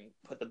 they wouldn't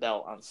put the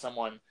belt on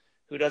someone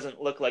who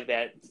doesn't look like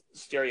that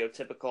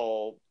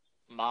stereotypical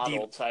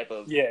model type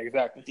of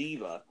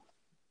diva.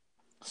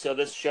 So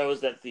this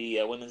shows that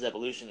the women's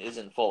evolution is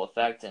in full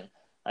effect, and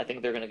I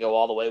think they're going to go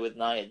all the way with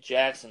Nia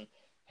Jax and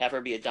have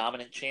her be a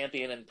dominant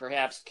champion and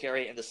perhaps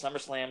carry it into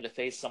SummerSlam to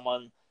face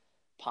someone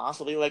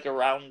possibly like a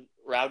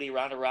rowdy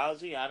Ronda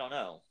Rousey. I don't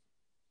know.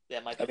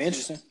 That might be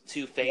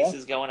two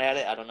faces going at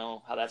it. I don't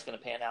know how that's going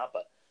to pan out,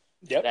 but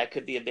that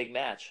could be a big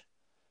match.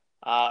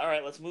 All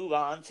right, let's move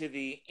on to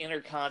the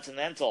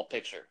Intercontinental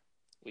picture.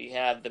 We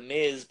have The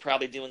Miz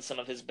probably doing some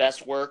of his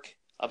best work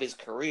of his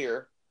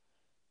career,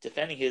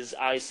 defending his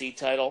IC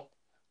title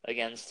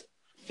against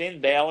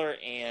Finn Balor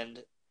and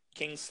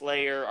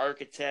Kingslayer,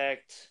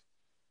 Architect,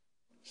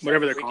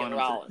 whatever they're calling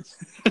Rollins.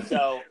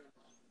 So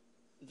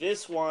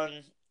this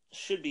one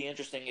should be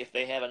interesting if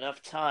they have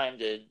enough time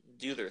to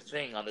do their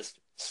thing on this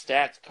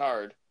stacked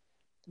card.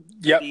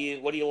 What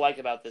do you like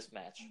about this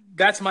match?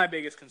 That's my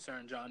biggest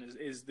concern, John,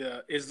 is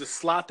the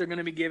slot they're going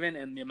to be given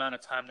and the amount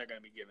of time they're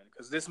going to be given.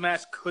 Because this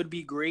match could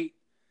be great,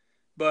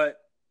 but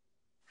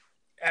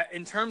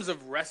in terms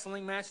of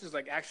wrestling matches,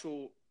 like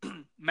actual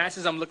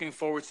matches I'm looking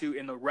forward to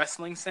in the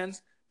wrestling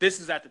sense, this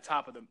is at the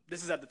top of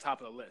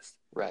the list.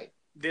 Right.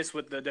 This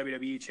with the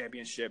WWE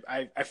Championship.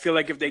 I feel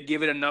like if they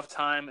give it enough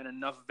time and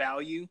enough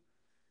value,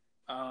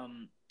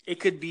 it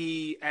could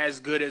be as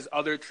good as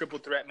other triple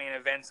threat main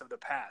events of the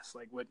past,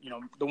 like with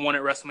the one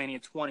at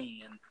WrestleMania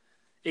 20, and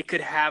it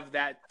could have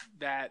that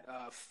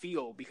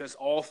feel because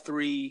all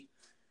three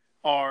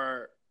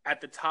are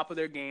at the top of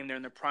their game. They're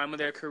in the prime of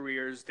their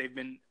careers. They've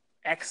been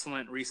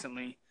excellent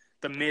recently.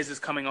 The Miz is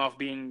coming off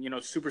being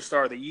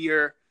superstar of the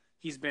year.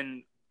 He's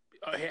been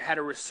had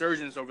a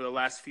resurgence over the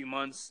last few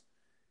months,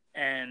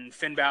 and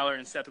Finn Balor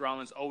and Seth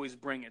Rollins always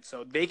bring it.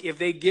 So if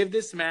they give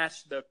this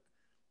match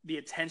the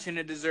attention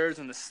it deserves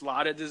and the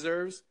slot it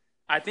deserves,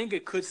 I think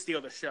it could steal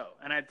the show.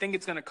 And I think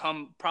it's going to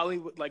come probably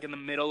like in the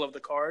middle of the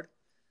card.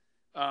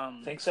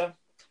 Think so?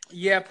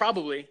 Yeah,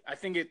 probably. I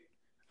think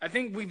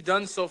we've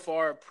done so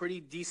far a pretty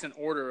decent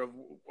order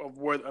of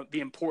where the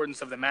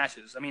importance of the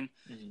matches. I mean,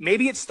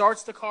 maybe it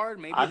starts the card.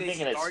 Maybe I'm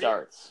thinking it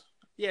starts.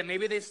 Yeah,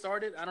 maybe they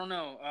started. I don't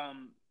know.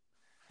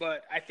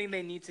 But I think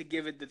they need to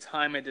give it the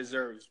time it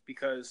deserves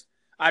because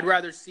I'd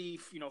rather see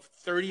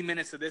 30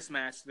 minutes of this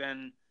match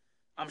than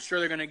I'm sure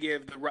they're going to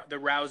give the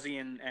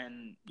Rousey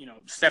and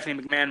Stephanie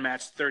McMahon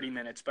match 30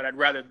 minutes. But I'd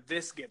rather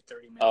this get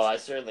 30 minutes. Oh, I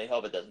certainly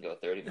hope it doesn't go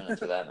 30 minutes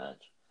for that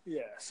match.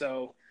 Yeah.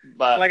 So,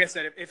 but like I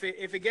said, if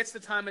it gets the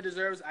time it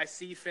deserves, I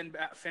see Finn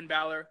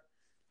Balor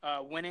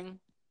winning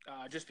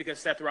just because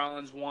Seth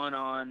Rollins won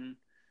on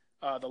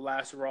the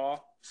last Raw.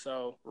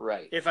 So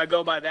if I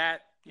go by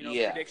that,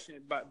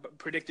 prediction, but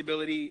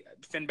predictability,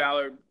 Finn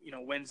Balor,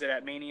 wins it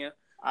at Mania.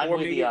 I'm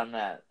with you on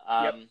that.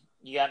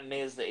 You got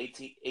Miz, the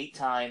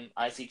eight-time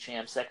IC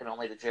champ, second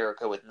only to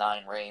Jericho with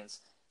 9 reigns,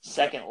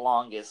 second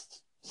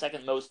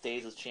most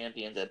days as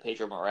champion to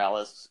Pedro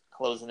Morales,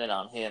 closing in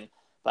on him.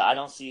 But I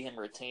don't see him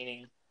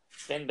retaining.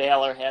 Finn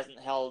Balor hasn't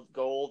held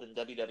gold in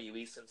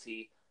WWE since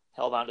he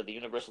held onto the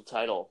Universal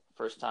title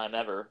first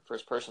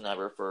person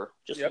ever for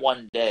just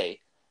one day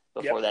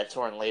before that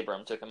torn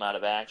labrum took him out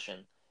of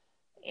action.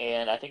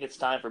 And I think it's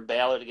time for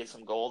Balor to get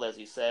some gold, as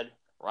you said.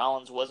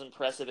 Rollins was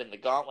impressive in the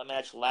gauntlet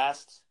match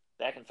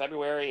back in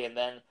February, and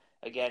then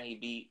again he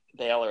beat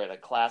Balor at a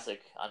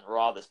classic on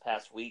Raw this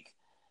past week,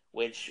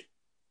 which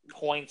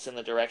points in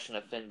the direction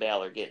of Finn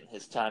Balor getting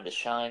his time to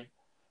shine.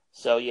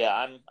 So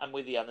yeah, I'm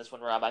with you on this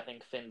one, Rob. I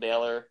think Finn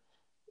Balor,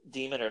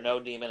 demon or no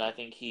demon, I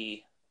think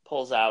he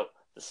pulls out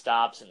the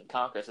stops and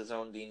conquers his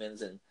own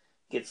demons and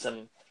gets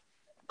some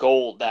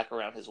gold back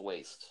around his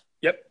waist.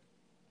 Yep.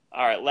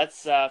 All right,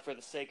 let's for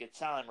the sake of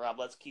time, Rob,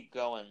 let's keep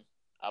going.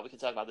 We can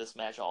talk about this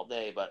match all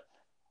day, but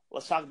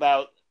let's talk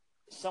about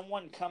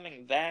someone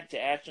coming back to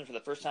action for the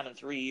first time in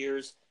 3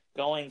 years,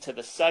 going to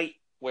the site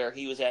where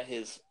he was at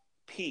his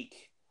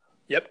peak.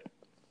 Yep.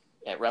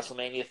 At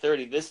WrestleMania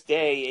 30. This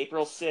day,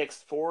 April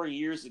 6th, 4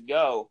 years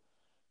ago,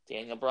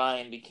 Daniel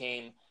Bryan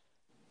became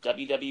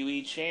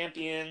WWE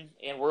Champion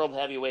and World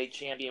Heavyweight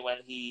Champion when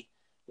he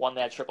won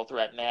that triple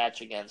threat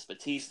match against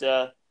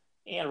Batista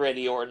and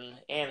Randy Orton,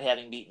 and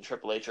having beaten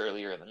Triple H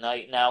earlier in the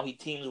night. Now he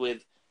teams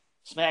with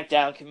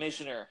SmackDown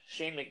Commissioner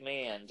Shane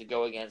McMahon to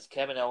go against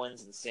Kevin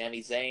Owens and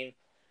Sami Zayn.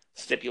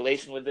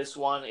 Stipulation with this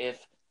one,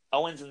 if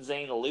Owens and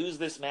Zayn lose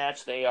this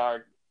match, they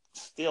are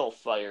still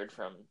fired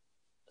from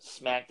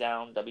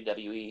SmackDown,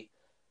 WWE.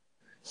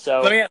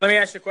 So let me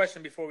ask you a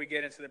question before we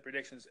get into the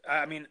predictions.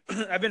 I mean,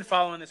 I've been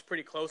following this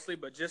pretty closely,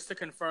 but just to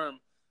confirm,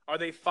 are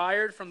they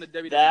fired from the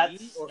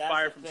WWE or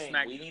fired from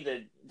SmackDown? We need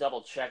to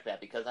double check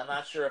that because I'm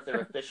not sure if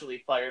they're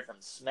officially fired from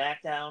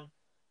SmackDown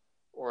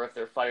or if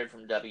they're fired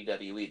from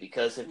WWE.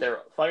 Because if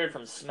they're fired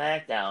from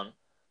SmackDown,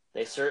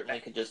 they certainly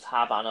could just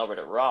hop on over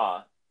to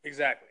Raw.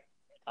 Exactly.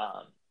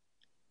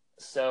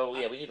 So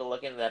yeah, we need to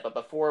look into that. But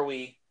before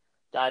we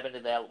dive into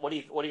that, what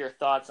are your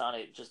thoughts on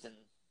it, just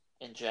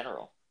in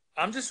general?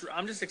 I'm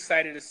just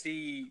excited to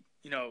see,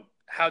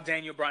 how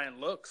Daniel Bryan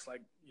looks.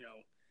 Like,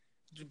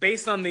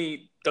 based on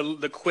the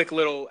quick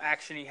little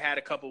action he had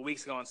a couple of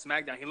weeks ago on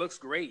SmackDown, he looks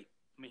great.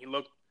 I mean, he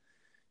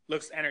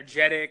looks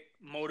energetic,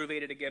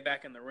 motivated to get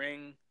back in the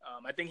ring.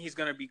 I think he's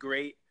going to be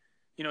great.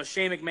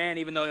 Shane McMahon,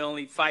 even though he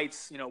only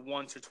fights,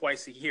 once or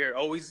twice a year,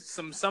 always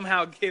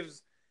somehow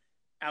gives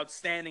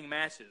outstanding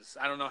matches.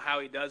 I don't know how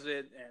he does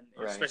it,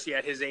 and especially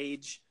at his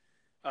age.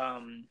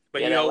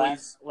 But he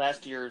always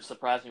last year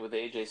surprised me with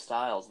AJ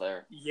Styles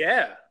there.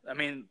 Yeah, I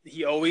mean,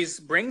 he always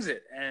brings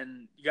it,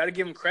 and you got to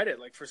give him credit.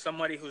 Like, for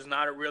somebody who's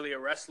not really a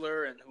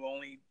wrestler and who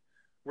only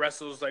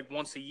wrestles like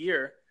once a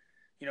year,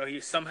 he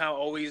somehow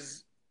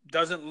always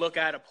doesn't look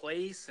out of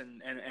place,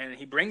 and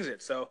he brings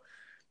it. So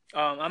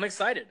I'm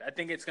excited. I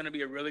think it's going to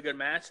be a really good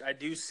match. I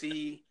do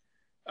see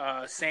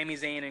Sami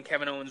Zayn and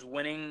Kevin Owens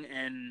winning,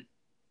 and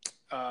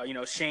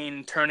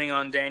Shane turning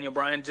on Daniel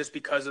Bryan just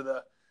because of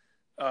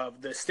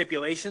the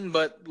stipulation.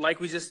 But like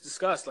we just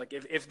discussed, like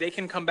if they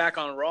can come back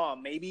on Raw,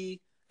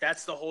 maybe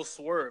that's the whole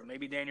swerve.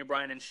 Maybe Daniel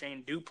Bryan and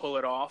Shane do pull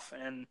it off,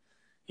 and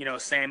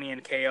Sami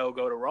and KO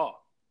go to Raw.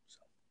 So.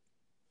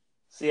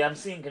 See, I'm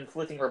seeing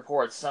conflicting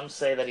reports. Some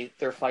say that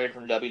they're fired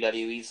from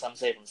WWE. Some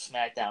say from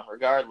SmackDown.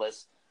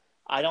 Regardless,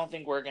 I don't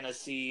think we're going to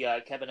see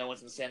Kevin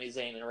Owens and Sami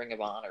Zayn in Ring of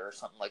Honor or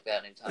something like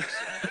that anytime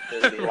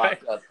soon. They'll be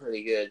locked up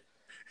pretty good.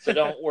 So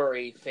don't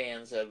worry,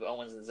 fans of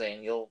Owens and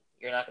Zayn.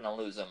 You're not going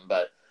to lose them.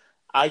 But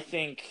I'm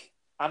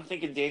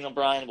thinking Daniel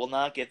Bryan will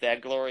not get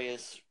that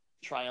glorious,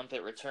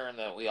 triumphant return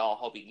that we all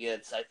hope he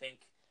gets. I think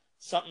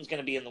something's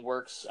going to be in the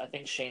works. I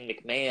think Shane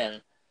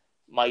McMahon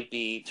might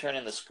be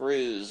turning the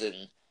screws and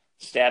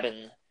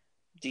stabbing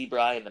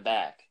D-Bry in the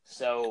back.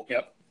 So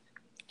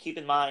Keep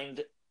in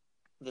mind,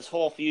 this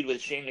whole feud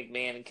with Shane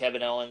McMahon and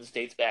Kevin Owens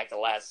dates back to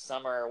last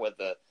summer with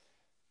the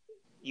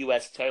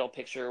U.S. title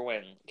picture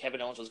when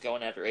Kevin Owens was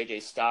going after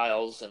AJ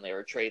Styles and they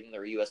were trading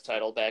their U.S.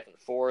 title back and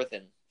forth,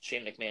 and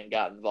Shane McMahon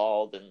got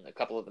involved in a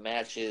couple of the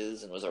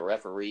matches and was a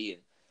referee.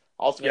 And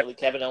ultimately,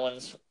 Kevin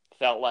Owens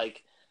felt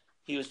like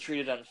he was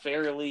treated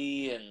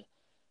unfairly, and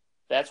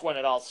that's when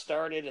it all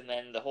started. And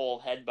then the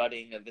whole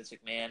headbutting of Vince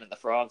McMahon and the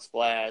frog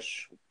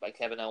splash by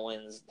Kevin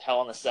Owens,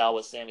 Hell in a Cell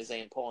with Sami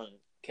Zayn pulling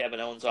Kevin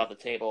Owens off the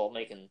table,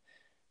 making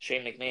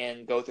Shane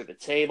McMahon go through the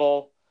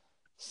table.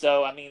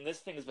 So, I mean, this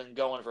thing has been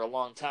going for a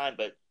long time,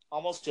 but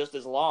almost just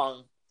as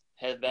long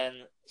have been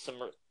some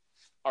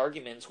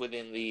arguments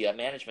within the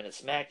management at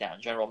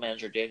SmackDown. General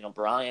Manager Daniel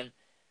Bryan,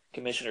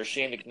 Commissioner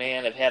Shane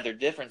McMahon have had their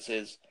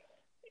differences,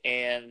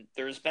 and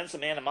there's been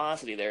some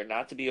animosity there,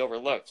 not to be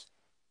overlooked.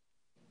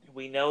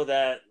 We know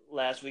that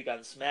last week on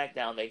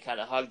SmackDown they kind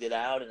of hugged it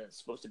out, and it's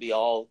supposed to be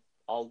all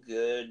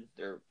good.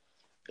 They're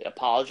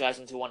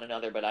apologizing to one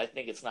another, but I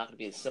think it's not going to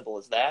be as simple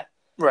as that.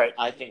 Right.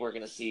 I think we're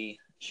going to see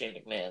Shane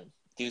McMahon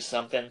do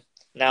something.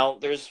 Now,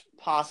 there's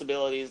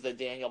possibilities that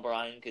Daniel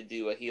Bryan could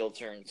do a heel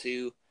turn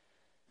too.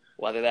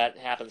 Whether that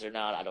happens or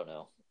not, I don't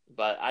know.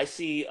 But I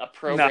see a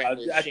program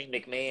with Shane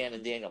McMahon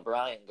and Daniel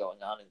Bryan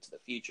going on into the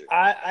future.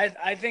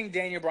 I think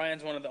Daniel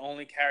Bryan's one of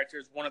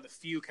the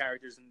few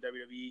characters in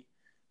WWE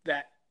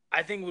that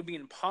I think would be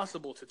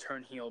impossible to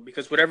turn heel,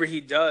 because whatever he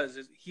does,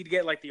 he'd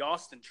get like the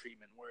Austin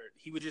treatment where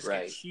he would just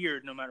get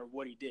cheered no matter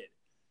what he did.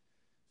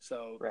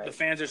 So the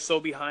fans are so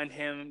behind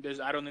him.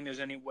 I don't think there's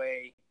any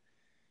way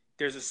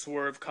there's a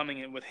swerve coming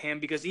in with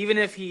him, because even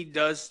if he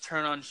does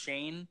turn on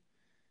Shane,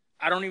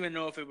 I don't even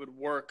know if it would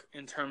work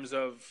in terms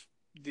of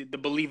the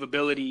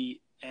believability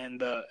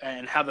and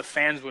how the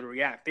fans would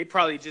react. They'd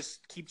probably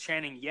just keep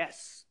chanting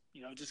yes,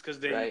 just because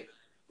they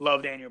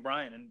love Daniel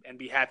Bryan and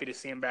be happy to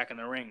see him back in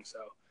the ring. So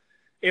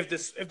if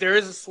there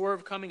is a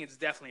swerve coming, it's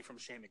definitely from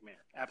Shane McMahon.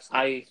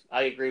 Absolutely.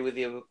 I agree with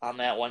you on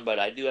that one, but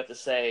I do have to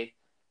say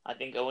I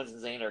think Owens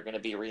and Zayn are going to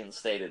be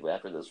reinstated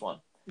after this one.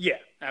 Yeah,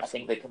 absolutely. I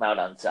think they come out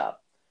on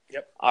top.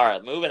 Yep. All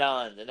right, moving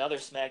on. Another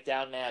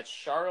SmackDown match.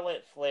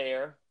 Charlotte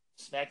Flair,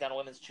 SmackDown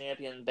Women's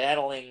Champion,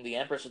 battling the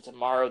Empress of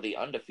Tomorrow, the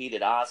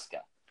undefeated Asuka.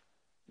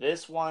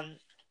 This one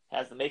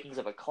has the makings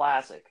of a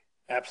classic.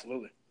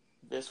 Absolutely.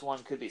 This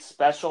one could be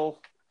special.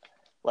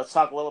 Let's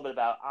talk a little bit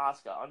about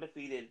Asuka.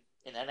 Undefeated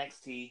in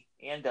NXT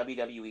and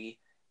WWE.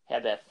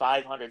 Had that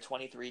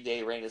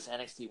 523-day reign as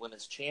NXT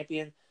Women's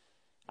Champion.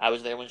 I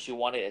was there when she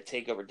won it at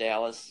TakeOver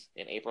Dallas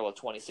in April of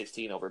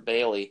 2016 over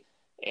Bayley.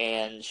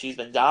 And she's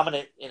been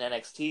dominant in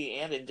NXT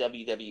and in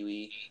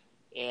WWE.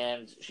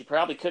 And she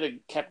probably could have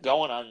kept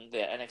going on the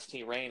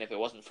NXT reign if it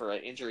wasn't for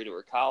an injury to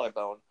her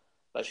collarbone.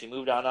 But she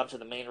moved on up to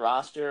the main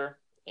roster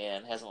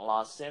and hasn't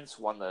lost since.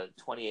 Won the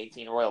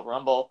 2018 Royal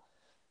Rumble.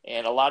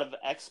 And a lot of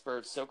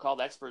experts,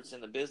 so-called experts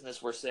in the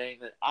business, were saying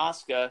that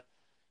Asuka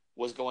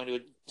was going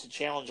to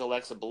challenge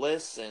Alexa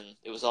Bliss, and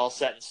it was all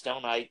set in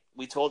stone.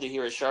 We told you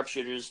here as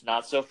sharpshooters,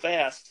 not so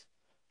fast.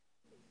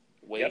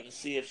 Wait and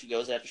see if she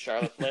goes after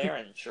Charlotte Flair,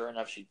 and sure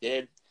enough, she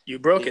did. You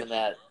broke it.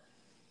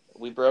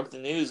 We broke the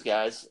news,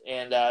 guys,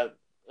 and that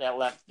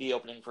left the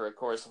opening for, of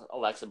course,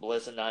 Alexa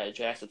Bliss and Nia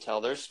Jax to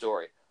tell their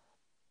story.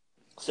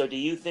 So do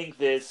you think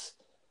this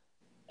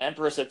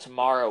Empress of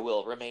Tomorrow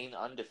will remain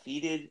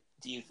undefeated?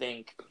 Do you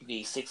think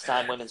the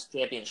 6-time women's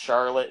champion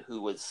Charlotte,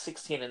 who was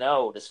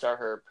 16-0 to start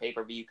her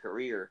pay-per-view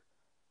career,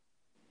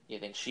 do you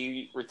think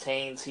she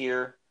retains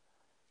here?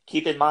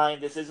 Keep in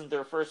mind, this isn't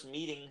their first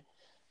meeting.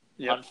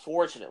 Yep.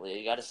 Unfortunately,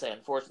 you got to say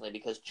unfortunately,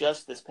 because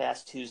just this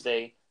past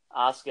Tuesday,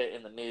 Asuka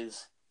and The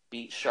Miz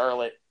beat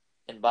Charlotte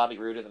and Bobby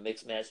Roode in the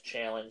Mixed Match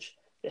Challenge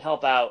to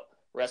help out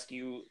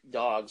Rescue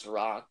Dogs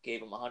Rock,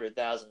 gave him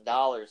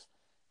 $100,000,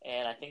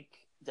 and I think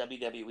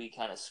WWE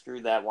kind of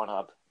screwed that one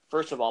up.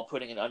 First of all,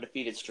 putting an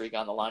undefeated streak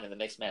on the line in the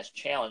Mixed Match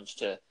Challenge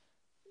to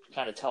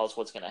kind of tell us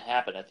what's going to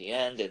happen at the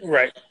end.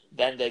 And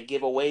then to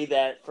give away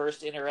that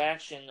first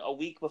interaction a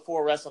week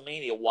before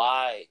WrestleMania.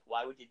 Why?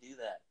 Why would you do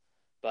that?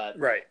 But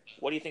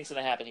what do you think's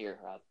going to happen here,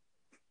 Rob?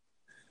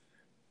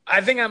 I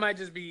think I might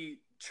just be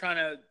trying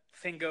to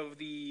think of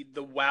the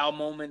wow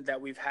moment that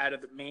we've had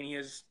at the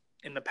Manias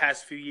in the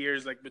past few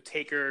years, like the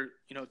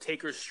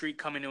Taker's streak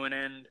coming to an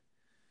end.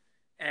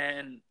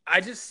 And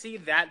I just see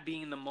that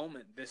being the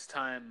moment this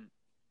time.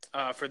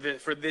 For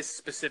this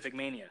specific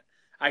Mania,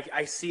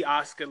 I see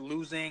Asuka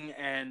losing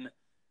and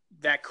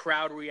that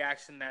crowd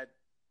reaction that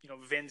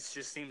Vince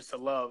just seems to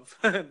love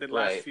the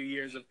last few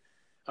years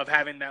of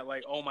having that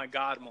like oh my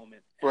god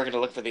moment. We're gonna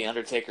look for the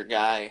Undertaker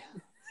guy.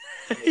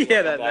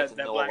 that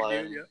black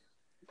dude.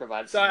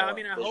 Yeah. So I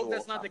mean, I hope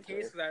that's not the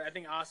case. Because I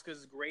think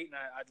Asuka's great, and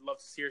I'd love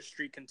to see her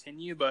streak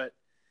continue, but.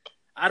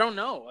 I don't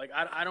know. Like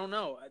I don't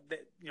know.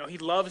 He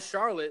loves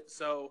Charlotte,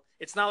 so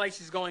it's not like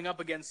she's going up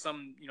against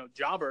some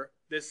jobber.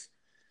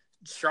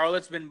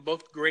 Charlotte's been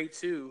booked great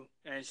too,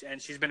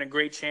 and she's been a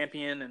great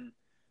champion.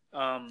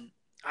 And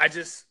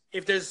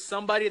if there's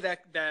somebody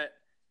that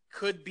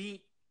could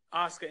beat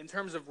Asuka in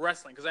terms of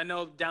wrestling, because I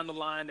know down the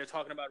line they're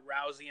talking about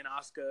Rousey and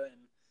Asuka,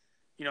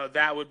 and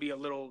that would be a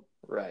little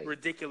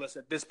ridiculous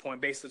at this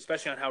point, based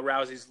especially on how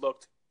Rousey's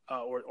looked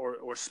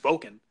or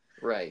spoken.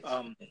 Right.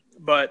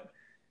 But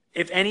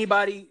if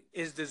anybody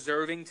is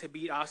deserving to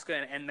beat Asuka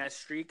and end that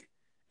streak,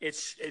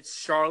 it's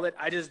Charlotte.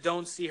 I just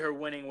don't see her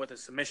winning with a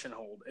submission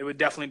hold. It would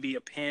definitely be a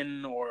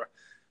pin or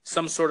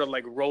some sort of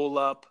like roll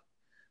up,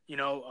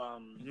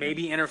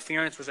 maybe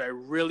interference, which I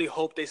really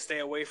hope they stay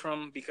away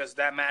from because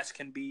that match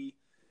can be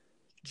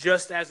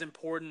just as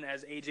important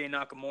as AJ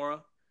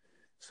Nakamura.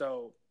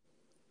 So,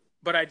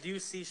 but I do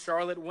see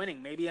Charlotte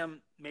winning. Maybe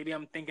I'm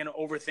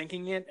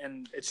overthinking it,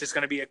 and it's just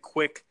going to be a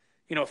quick,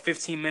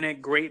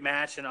 15-minute great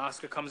match, and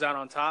Asuka comes out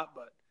on top.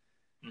 But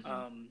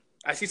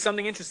I see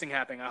something interesting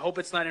happening. I hope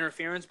it's not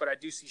interference, but I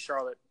do see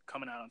Charlotte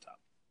coming out on top.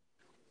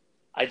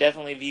 I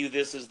definitely view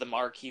this as the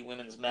marquee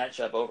women's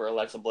matchup over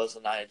Alexa Bliss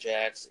and Nia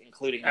Jax,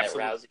 including that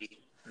Rousey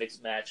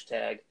mixed match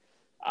tag.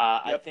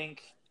 I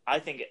think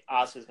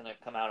Asuka's going to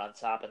come out on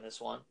top in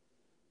this one.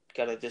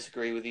 Got to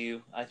disagree with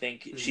you. I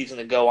think she's going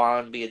to go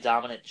on, be a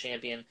dominant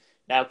champion.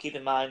 Now, keep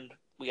in mind,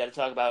 we got to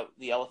talk about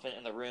the elephant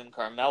in the room,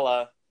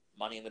 Carmella,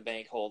 Money in the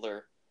Bank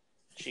holder.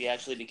 She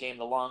actually became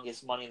the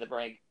longest Money in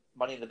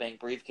the Bank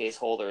briefcase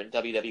holder in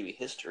WWE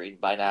history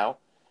by now.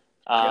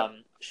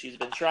 She's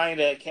been trying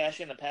to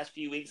cash in the past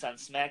few weeks on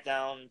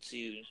SmackDown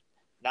to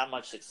not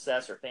much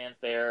success or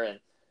fanfare, and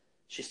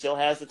she still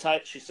has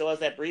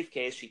that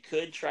briefcase. She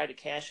could try to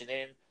cash it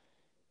in,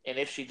 and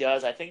if she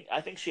does, I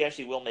think she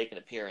actually will make an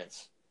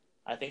appearance.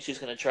 I think she's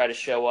going to try to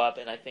show up,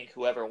 and I think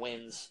whoever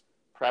wins,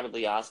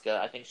 probably Asuka,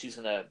 I think she's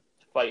going to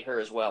fight her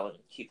as well and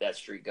keep that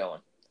streak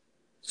going.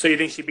 So you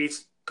think she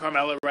beats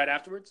Carmella right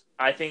afterwards?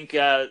 I think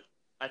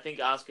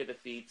Asuka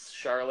defeats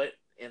Charlotte,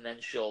 and then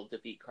she'll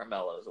defeat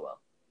Carmella as well.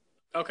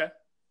 Okay.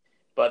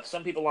 But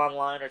some people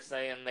online are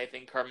saying they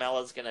think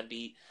Carmella's going to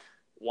beat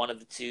one of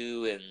the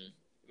two and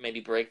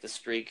maybe break the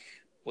streak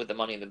with the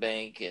Money in the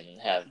Bank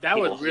and have that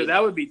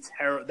would be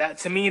terrible. That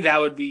to me, that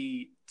would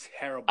be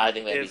terrible. I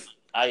think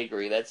I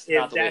agree. That's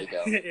not the way to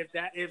go.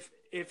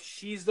 If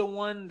she's the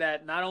one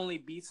that not only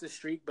beats the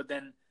streak but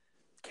then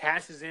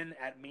cashes in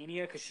at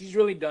Mania, because she's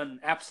really done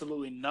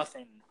absolutely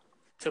nothing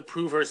to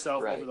prove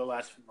herself over the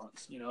last few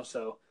months.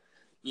 So.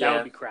 That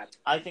would be crap.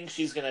 I think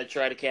she's going to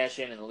try to cash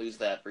in and lose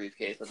that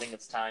briefcase. I think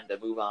it's time to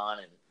move on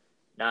and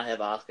not have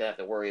Asuka have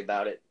to worry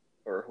about it,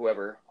 or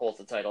whoever holds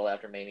the title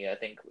after Mania. I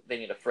think they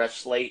need a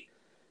fresh slate,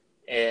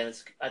 and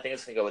I think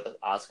it's going to go with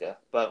Asuka.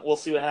 But we'll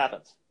see what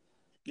happens.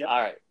 Yep.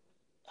 All right.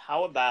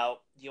 How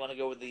about, do you want to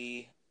go with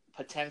the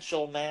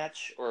potential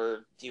match,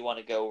 or do you want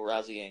to go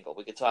Rousey Angle?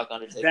 We could talk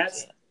Undertaker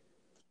Cena.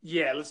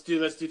 Yeah, let's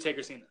do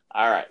Taker Cena.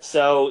 All right.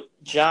 So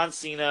John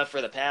Cena,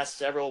 for the past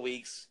several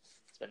weeks,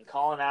 been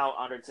calling out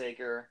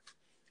Undertaker,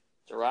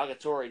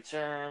 derogatory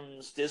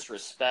terms,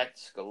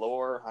 disrespect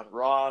galore on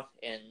Raw,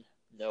 and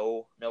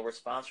no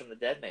response from the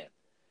dead man.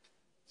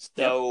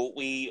 So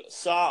we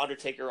saw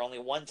Undertaker only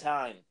one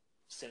time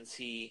since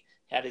he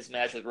had his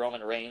match with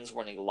Roman Reigns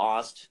when he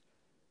lost.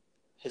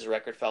 His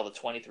record fell to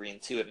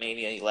 23-2 at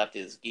Mania. He left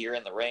his gear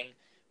in the ring.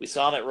 We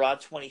saw him at Raw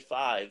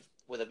 25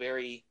 with a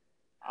very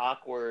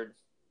awkward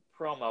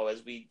promo,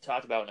 as we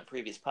talked about in a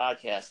previous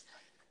podcast.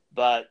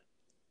 But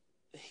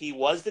he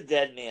was the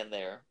dead man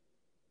there.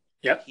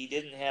 Yep. He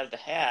didn't have the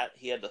hat.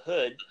 He had the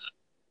hood.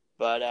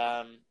 But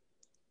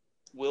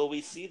will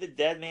we see the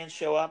dead man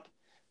show up?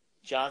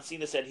 John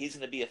Cena said he's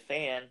going to be a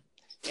fan.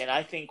 And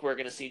I think we're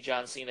going to see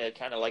John Cena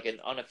kind of like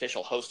an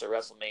unofficial host of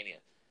WrestleMania.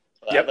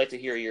 But I'd like to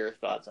hear your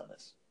thoughts on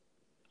this.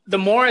 The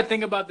more I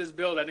think about this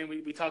build, I think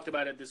we talked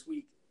about it this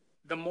week,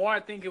 the more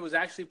I think it was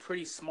actually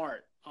pretty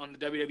smart on the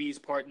WWE's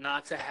part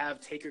not to have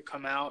Taker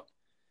come out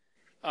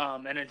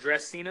and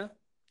address Cena.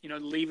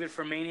 Leave it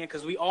for Mania,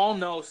 because we all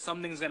know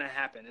something's going to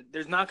happen.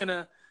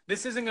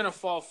 This isn't going to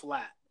fall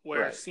flat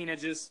where Cena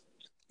just,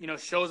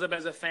 shows up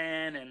as a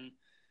fan and,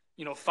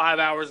 5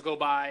 hours go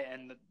by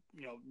and,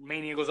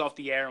 Mania goes off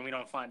the air and we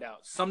don't find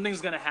out. Something's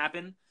going to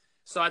happen.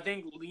 So I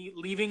think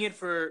leaving it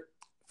for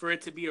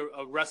it to be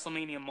a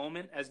WrestleMania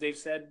moment, as they've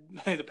said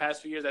the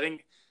past few years,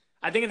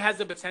 I think it has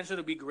the potential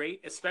to be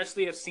great,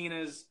 especially if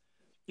Cena's,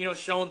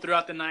 shown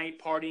throughout the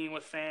night partying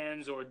with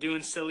fans or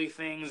doing silly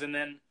things, and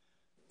then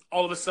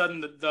all of a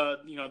sudden the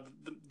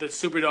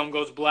Superdome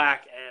goes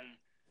black and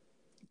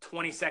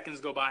 20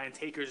 seconds go by and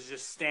Taker's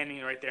just standing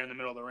right there in the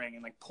middle of the ring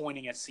and like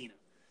pointing at Cena.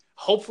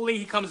 Hopefully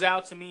he comes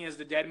out to me as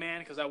the dead man,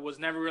 because I was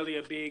never really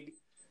a big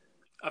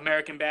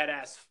American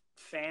Badass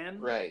fan,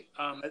 right?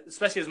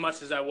 Especially as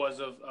much as I was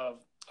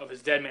of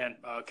his dead man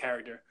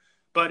character.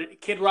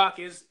 But Kid Rock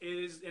is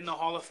in the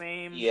Hall of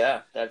Fame.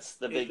 Yeah, that's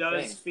the big thing. It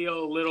does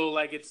feel a little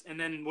like it's, and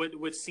then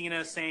with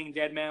Cena saying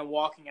dead man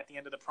walking at the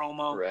end of the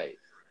promo, right?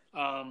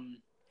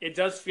 It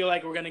does feel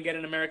like we're going to get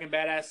an American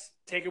Badass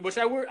Taker, which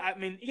I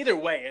mean, either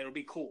way, it'll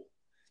be cool.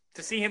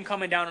 To see him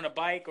coming down on a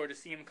bike or to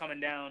see him coming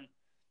down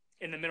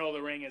in the middle of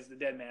the ring as the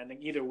dead man, I think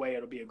either way,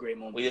 it'll be a great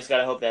moment. We just got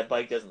to hope that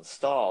bike doesn't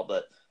stall.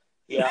 But,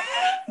 yeah,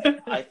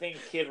 I think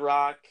Kid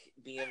Rock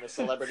being the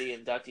celebrity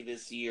inductee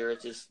this year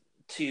is just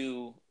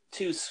too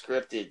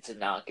scripted to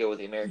not go with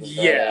the American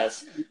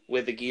Badass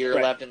with the gear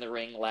left in the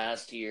ring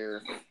last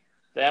year.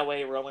 That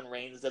way, Roman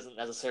Reigns doesn't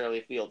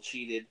necessarily feel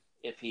cheated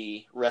if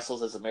he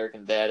wrestles as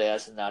American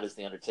Badass and not as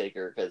The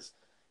Undertaker, because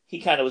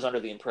he kind of was under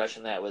the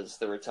impression that was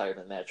the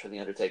retirement match for The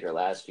Undertaker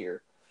last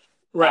year.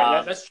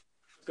 Right, that's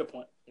a good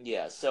point.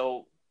 Yeah,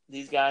 so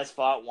these guys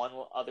fought one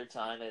other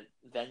time at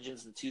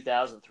Vengeance in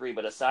 2003,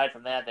 but aside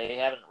from that, they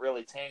haven't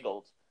really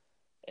tangled,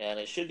 and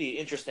it should be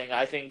interesting.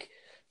 I think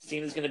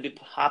Cena's going to be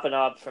hopping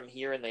up from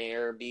here and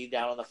there, be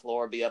down on the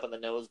floor, be up in the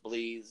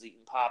nosebleeds,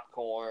 eating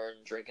popcorn,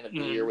 drinking a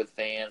beer with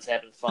fans,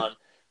 having fun.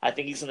 I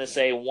think he's going to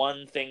say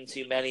one thing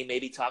too many,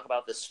 maybe talk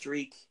about the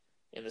streak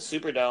in the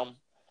Superdome.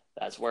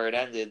 That's where it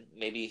ended.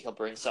 Maybe he'll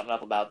bring something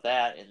up about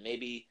that, and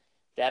maybe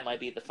that might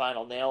be the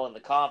final nail in the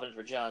coffin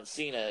for John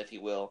Cena, if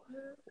you will,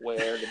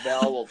 where the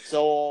bell will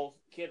toll.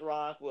 Kid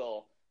Rock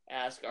will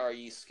ask, "Are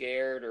you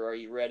scared?" or "Are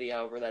you ready?"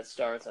 However that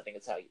starts. I think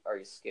it's "Are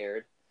you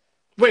scared?"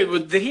 Wait,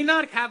 did he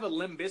not have a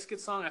Limp Bizkit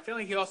song? I feel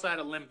like he also had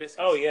a Limp Bizkit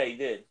song. Oh, yeah, he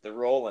did. The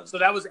Rollin'. So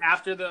that was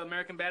after the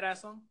American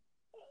Badass song?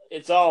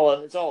 It's all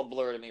a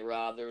blur to me,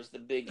 Rob. There was the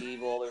Big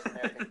Evil, there's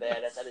American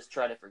Badass. I just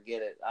try to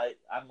forget it.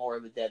 I'm more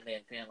of a Dead Man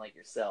fan like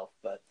yourself,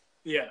 but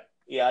yeah,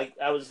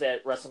 I was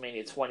at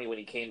WrestleMania 20 when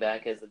he came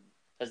back as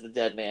the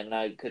Dead Man, and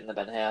I couldn't have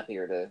been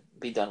happier to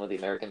be done with the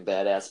American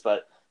Badass.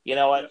 But you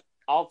know what? Yeah.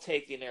 I'll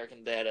take the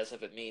American Badass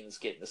if it means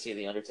getting to see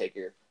the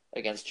Undertaker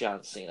against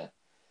John Cena.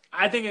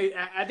 I think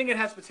it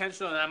has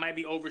potential, and I might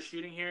be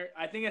overshooting here.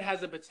 I think it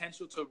has the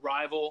potential to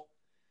rival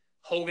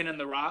Hogan and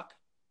The Rock.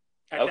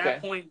 At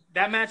that point,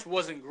 that match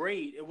wasn't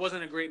great. It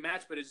wasn't a great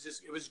match, but it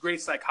was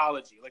great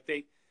psychology. Like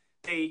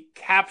they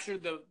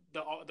captured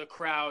the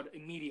crowd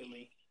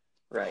immediately.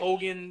 Right.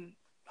 Hogan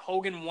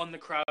Hogan won the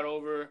crowd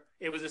over.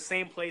 It was the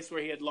same place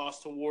where he had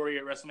lost to Warrior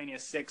at WrestleMania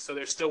 6, so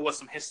there still was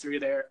some history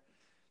there.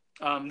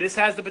 This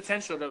has the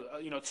potential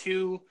to,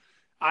 two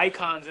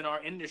icons in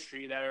our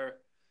industry that are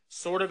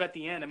sort of at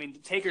the end. I mean,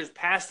 Taker's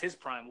past his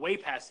prime, way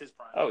past his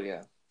prime. Oh,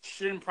 yeah.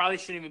 Probably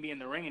shouldn't even be in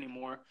the ring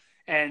anymore.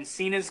 And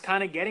Cena's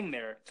kind of getting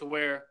there to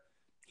where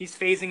he's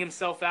phasing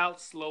himself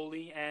out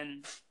slowly.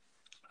 And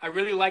I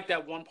really like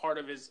that one part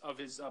of his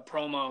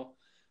promo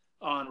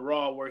on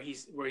Raw where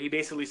he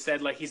basically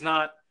said, like, he's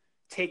not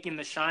taking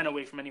the shine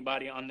away from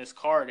anybody on this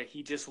card.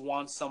 He just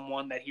wants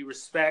someone that he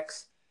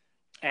respects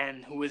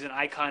and who is an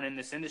icon in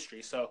this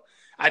industry. So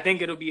I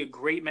think it'll be a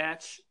great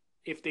match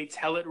if they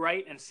tell it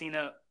right. And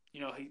Cena,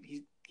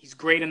 he's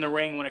great in the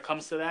ring when it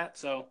comes to that.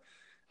 So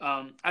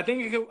I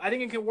think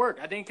it could work.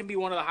 I think it can be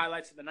one of the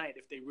highlights of the night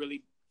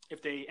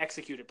if they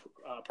execute it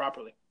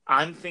properly.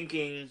 I'm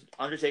thinking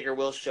Undertaker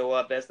will show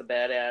up as the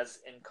badass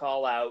and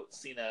call out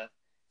Cena,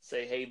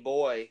 say, "Hey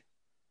boy,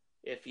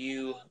 if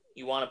you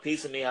want a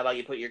piece of me, how about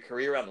you put your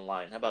career on the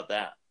line? How about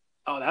that?"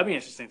 Oh, that'd be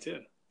interesting too.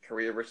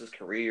 Career versus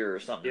career or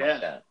something like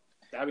that.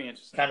 That'd be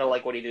interesting. Kind of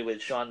like what he did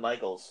with Shawn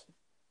Michaels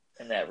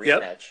in that rematch.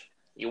 Yep.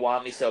 You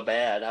want me so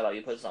bad, how about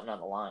you put something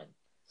on the line?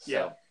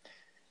 So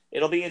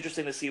it'll be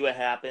interesting to see what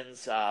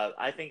happens.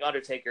 I think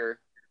Undertaker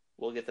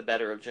will get the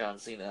better of John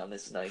Cena on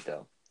this night,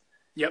 though.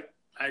 Yep,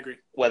 I agree.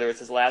 Whether it's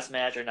his last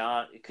match or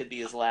not, it could be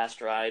his last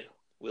ride.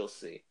 We'll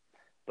see.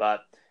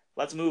 But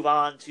let's move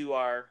on to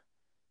our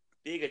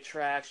big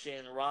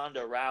attraction,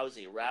 Ronda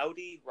Rousey.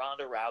 Rowdy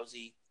Ronda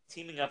Rousey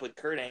teaming up with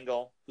Kurt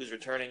Angle, who's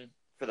returning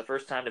for the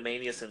first time to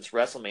Mania since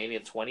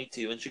WrestleMania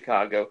 22 in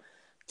Chicago,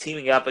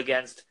 teaming up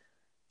against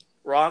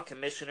Raw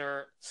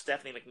Commissioner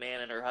Stephanie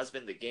McMahon and her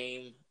husband, The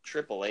Game,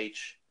 Triple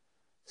H.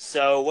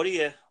 So what do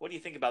you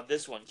think about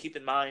this one? Keep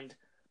in mind,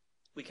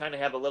 we kind of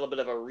have a little bit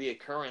of a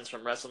reoccurrence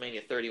from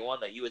WrestleMania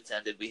 31 that you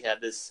attended. We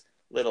had this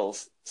little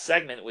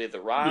segment with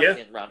The Rock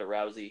and Ronda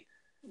Rousey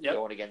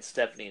going against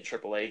Stephanie and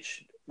Triple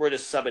H. We're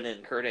just subbing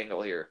in Kurt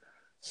Angle here.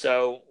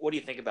 So what do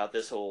you think about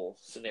this whole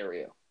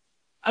scenario?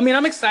 I mean,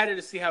 I'm excited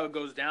to see how it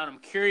goes down. I'm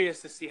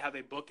curious to see how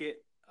they book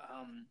it.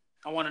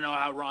 I want to know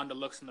how Ronda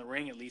looks in the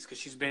ring at least, because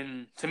she's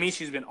been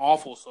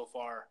awful so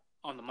far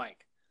on the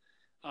mic.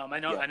 I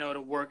know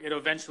it'll work. It'll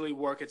eventually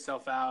work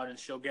itself out, and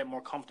she'll get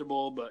more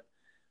comfortable. But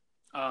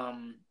I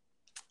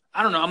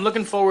don't know. I'm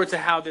looking forward to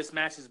how this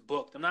match is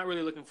booked. I'm not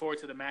really looking forward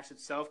to the match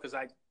itself because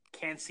I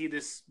can't see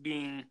this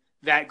being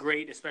that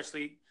great.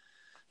 Especially,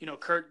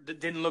 Kurt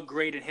didn't look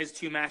great in his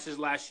 2 matches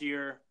last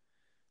year.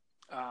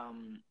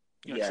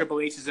 Triple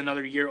H is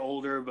another year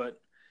older, but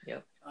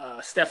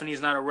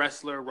Stephanie's not a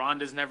wrestler.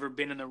 Ronda's never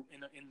been in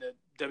the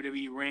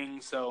WWE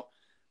ring, so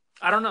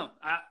I don't know.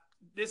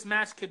 This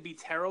match could be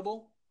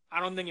terrible. I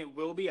don't think it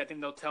will be. I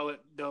think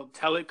they'll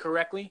tell it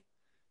correctly.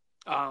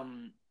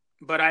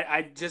 But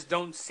I just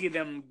don't see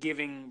them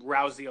giving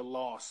Rousey a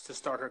loss to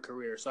start her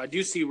career. So I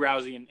do see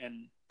Rousey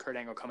and Kurt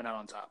Angle coming out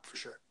on top for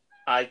sure.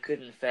 I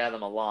couldn't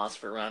fathom a loss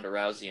for Ronda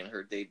Rousey in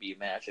her debut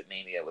match at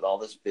Mania with all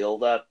this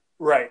build-up.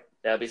 Right.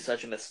 That would be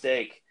such a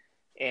mistake.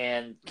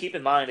 And keep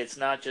in mind, it's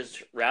not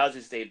just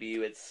Rousey's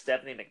debut; it's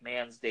Stephanie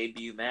McMahon's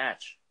debut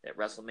match at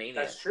WrestleMania.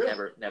 That's true.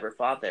 Never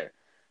fought there.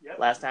 Yep.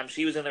 Last time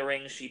she was in the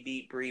ring, she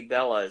beat Brie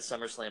Bella at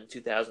SummerSlam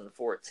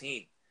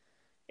 2014.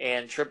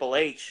 And Triple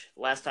H,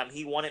 last time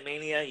he won at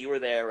Mania, you were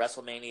there,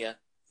 WrestleMania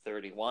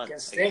 31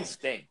 against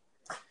Sting.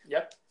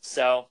 Yep.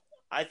 So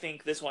I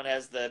think this one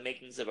has the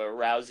makings of a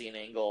Rousey and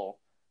Angle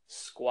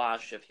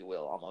squash, if you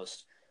will,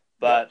 almost.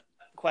 But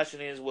the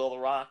question is, will The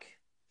Rock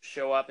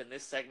show up in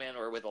this segment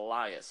or with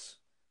Elias?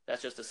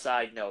 That's just a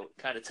side note.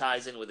 Kind of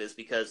ties in with this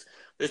because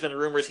there's been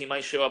rumors he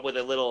might show up with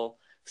a little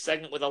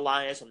segment with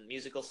Elias, a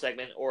musical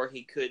segment, or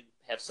he could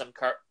have some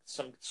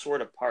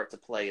sort of part to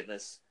play in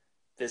this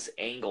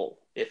angle,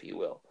 if you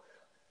will.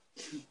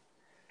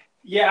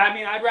 Yeah, I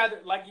mean, I'd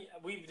rather, like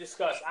we've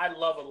discussed, I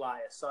love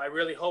Elias. So I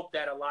really hope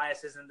that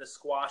Elias isn't the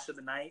squash of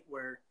the night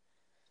where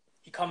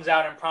he comes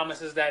out and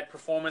promises that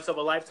performance of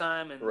a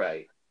lifetime. And,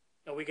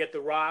 and we get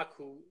The Rock,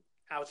 who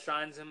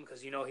outshines him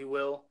because he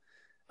will.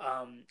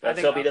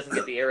 Let's hope he doesn't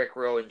get the Eric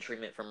Rowan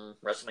treatment from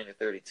WrestleMania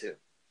 32.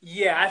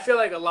 Yeah, I feel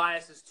like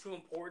Elias is too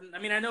important. I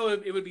mean, I know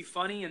it would be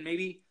funny, and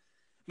maybe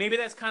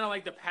that's kind of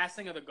like the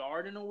passing of the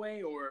guard in a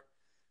way, or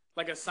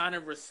like a sign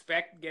of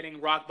respect,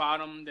 getting rock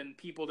bottomed and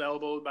people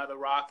elbowed by The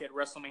Rock at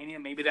WrestleMania.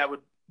 Maybe that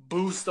would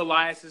boost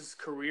Elias's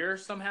career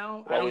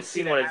somehow. Well, we've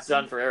seen what it's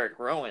done for Eric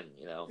Rowan,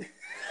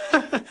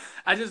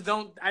 I just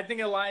don't. I think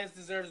Elias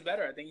deserves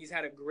better. I think he's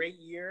had a great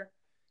year.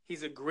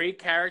 He's a great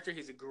character.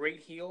 He's a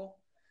great heel.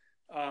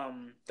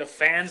 The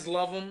fans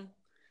love him.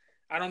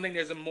 I don't think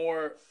there's a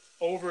more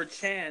over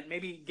chant.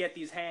 Maybe Get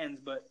These Hands,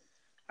 but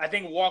I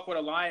think Walk with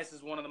Elias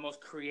is one of the most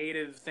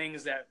creative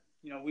things that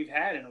we've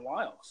had in a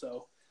while.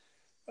 So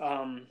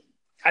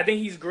I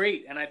think he's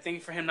great, and I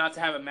think for him not to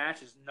have a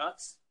match is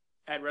nuts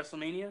at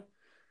WrestleMania.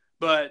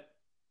 But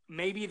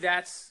maybe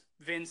that's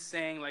Vince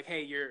saying like,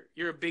 "Hey,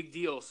 you're a big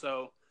deal,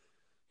 so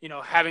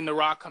having The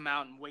Rock come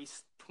out and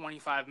waste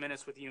 25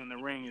 minutes with you in the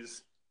ring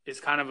is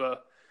kind of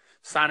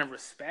sign of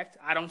respect.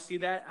 I don't see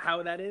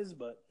how that is,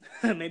 but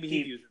maybe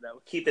he views it that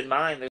way. Keep in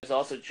mind, there's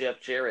also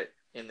Jeff Jarrett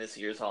in this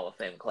year's Hall of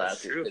Fame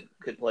class who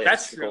could play a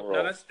critical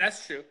role. No,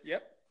 that's true.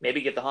 Yep.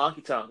 Maybe get the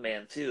Honky Tonk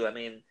Man too. I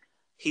mean,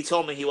 he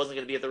told me he wasn't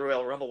going to be at the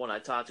Royal Rumble when I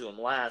talked to him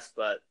last,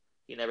 but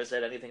he never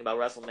said anything about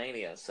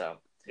WrestleMania, so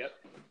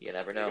you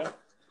never know.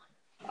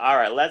 All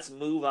right, let's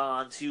move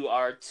on to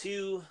our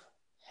 2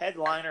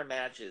 headliner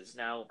matches.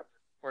 Now,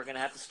 we're going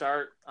to have to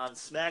start on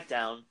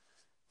SmackDown.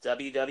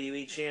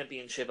 WWE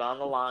Championship on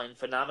the line.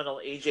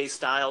 Phenomenal AJ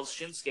Styles,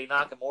 Shinsuke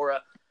Nakamura.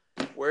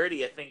 Where do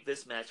you think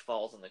this match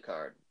falls on the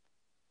card?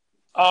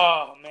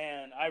 Oh,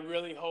 man. I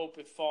really hope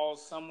it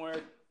falls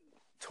somewhere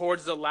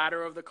towards the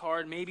latter of the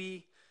card.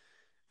 Maybe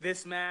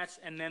this match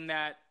and then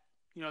that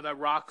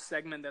Rock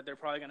segment that they're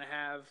probably going to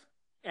have,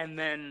 and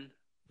then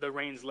the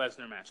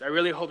Reigns-Lesnar match. I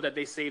really hope that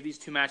they save these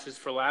 2 matches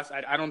for last.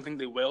 I don't think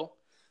they will.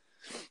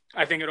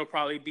 I think it'll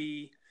probably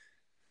be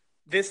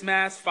this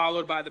match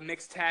followed by the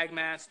mixed tag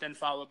match, then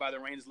followed by the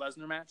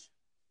Reigns-Lesnar match.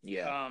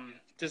 Yeah.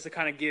 Just to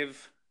kind of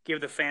give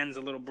the fans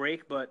a little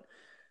break. But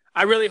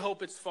I really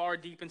hope it's far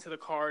deep into the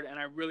card, and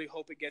I really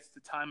hope it gets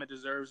the time it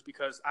deserves,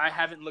 because I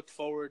haven't looked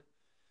forward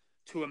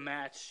to a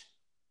match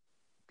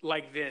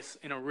like this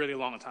in a really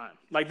long time.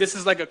 Like, this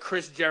is like a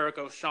Chris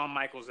Jericho, Shawn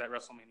Michaels at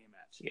WrestleMania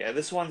match. Yeah,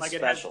 this one's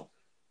special.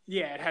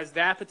 It has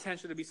that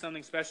potential to be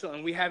something special,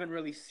 and we haven't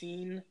really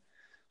seen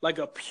like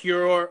a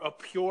pure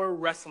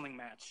wrestling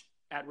match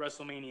at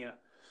WrestleMania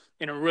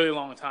in a really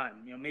long time.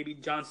 Maybe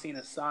John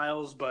Cena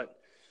Styles, but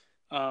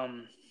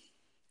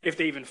if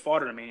they even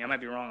fought at a Mania, I might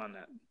be wrong on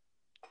that.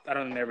 I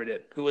don't think they ever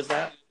did. Who was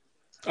that?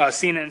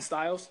 Cena and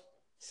Styles.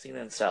 Cena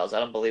and Styles. I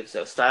don't believe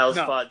so. Styles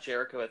fought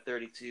Jericho at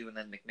 32 and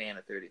then McMahon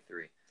at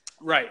 33.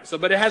 Right. So,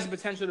 but it has the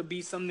potential to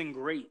be something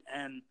great,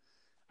 and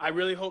I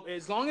really hope,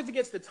 as long as it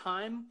gets the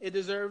time it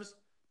deserves,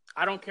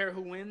 I don't care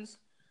who wins.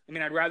 I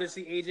mean, I'd rather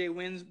see AJ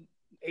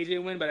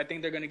win, but I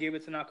think they're going to give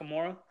it to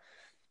Nakamura.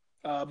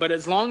 But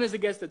as long as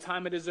it gets the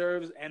time it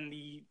deserves and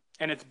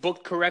it's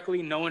booked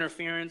correctly, no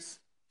interference,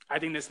 I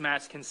think this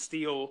match can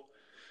steal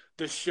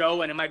the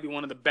show, and it might be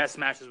one of the best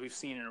matches we've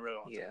seen in a real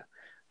long time. Yeah.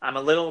 I'm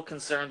a little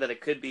concerned that it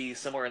could be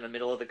somewhere in the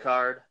middle of the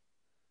card.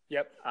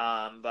 Yep.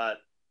 But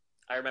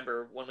I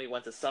remember when we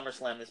went to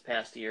SummerSlam this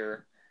past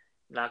year,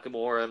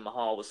 Nakamura and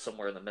Mahal was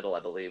somewhere in the middle, I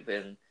believe.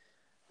 And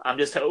I'm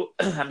just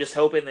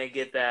hoping they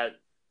get that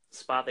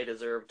spot they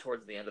deserve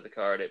towards the end of the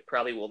card. It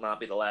probably will not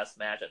be the last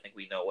match. I think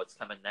we know what's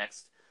coming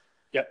next.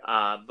 Yep.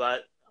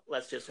 But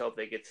let's just hope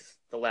they get to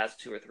the last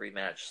 2 or 3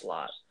 match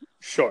slot.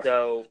 Sure.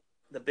 So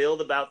the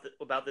build about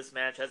this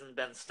match hasn't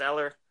been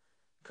stellar.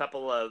 A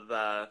couple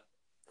of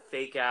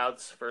fake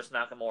outs. First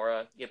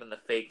Nakamura giving the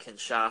fake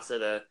Kinshasa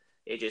to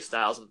AJ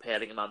Styles and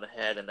patting him on the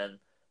head, and then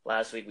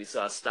last week we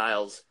saw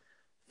Styles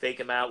fake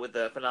him out with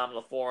the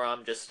phenomenal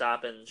forearm, just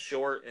stopping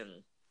short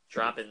and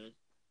dropping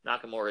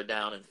Nakamura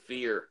down in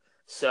fear.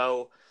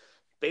 So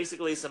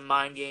basically some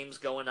mind games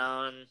going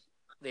on.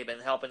 They've been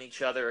helping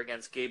each other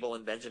against Gable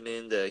and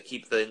Benjamin to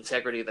keep the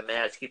integrity of the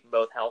match, keep them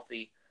both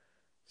healthy.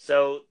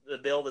 So the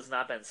build has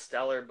not been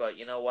stellar, but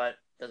you know what?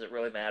 Does it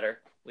really matter?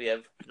 We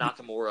have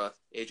Nakamura,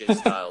 AJ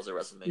Styles at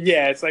WrestleMania.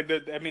 Yeah, it's like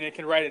it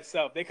can write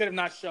itself. They could have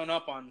not shown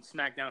up on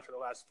SmackDown for the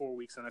last 4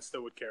 weeks, and I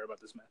still would care about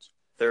this match.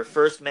 Their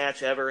first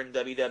match ever in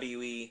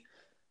WWE.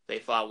 They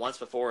fought once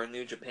before in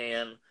New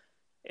Japan,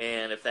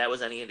 and if that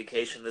was any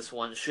indication, this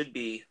one should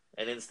be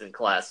an instant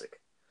classic.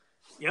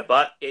 Yep.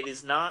 But it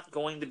is not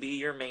going to be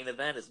your main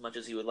event as much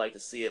as you would like to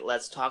see it.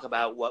 Let's talk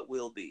about what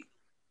will be.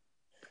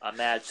 A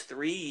match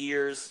 3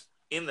 years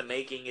in the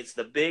making. It's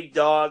the big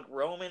dog,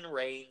 Roman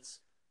Reigns,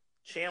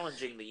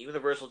 challenging the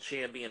Universal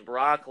Champion,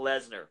 Brock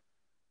Lesnar.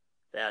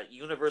 That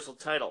Universal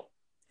title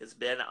has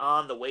been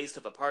on the waist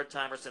of a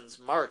part-timer since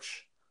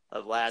March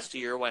of last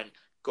year when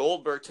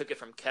Goldberg took it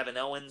from Kevin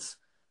Owens.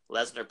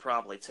 Lesnar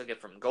promptly took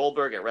it from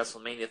Goldberg at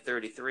WrestleMania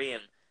 33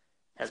 and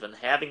has been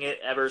having it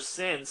ever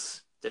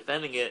since,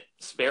 defending it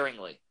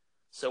sparingly.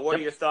 So what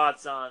are your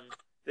thoughts on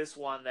this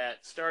one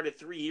that started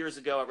 3 years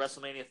ago at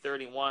WrestleMania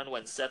 31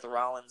 when Seth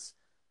Rollins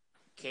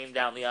came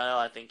down the aisle?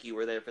 I think you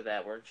were there for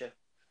that, weren't you?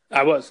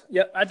 I was.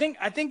 Yep. I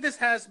think this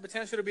has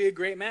potential to be a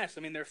great match.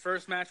 I mean, their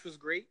first match was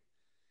great.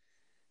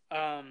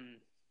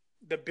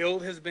 The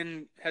build has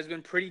been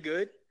pretty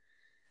good.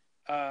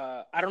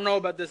 I don't know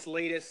about this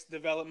latest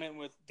development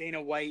with Dana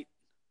White,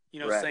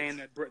 right,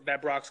 saying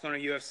that Brock's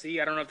going to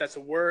UFC. I don't know if that's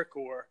a work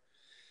or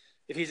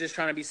if he's just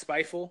trying to be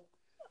spiteful.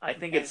 I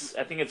think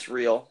it's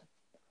real.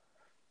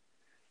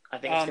 I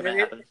think it's going to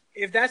happen.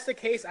 If that's the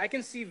case, I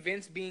can see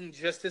Vince being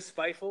just as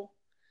spiteful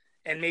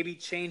and maybe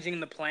changing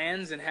the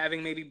plans and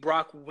having maybe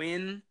Brock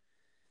win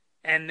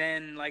and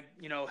then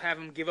have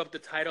him give up the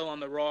title on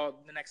the Raw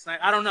the next night.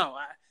 I don't know.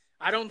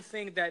 I don't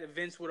think that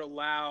Vince would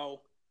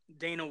allow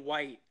Dana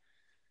White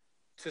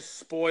to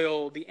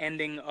spoil the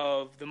ending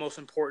of the most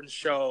important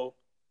show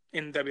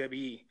in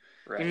WWE.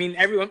 Right. I mean,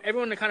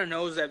 everyone kind of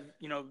knows that,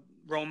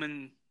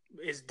 Roman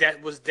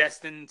was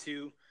destined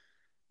to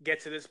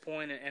get to this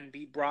point and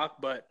beat Brock,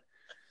 but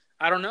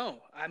I don't know.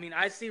 I mean,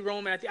 I see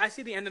Roman. I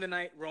see the end of the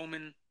night,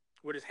 Roman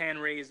with his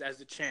hand raised as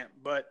the champ,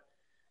 but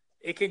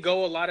it could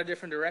go a lot of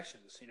different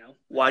directions, you know.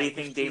 Why do you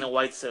think Dana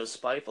White's so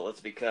spiteful?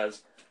 It's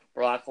because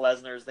Brock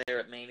Lesnar's there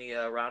at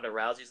Mania, Ronda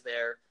Rousey's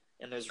there,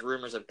 and there's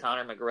rumors of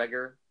Conor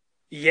McGregor.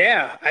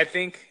 Yeah, I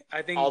think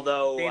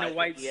Although Dana I think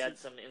White's he had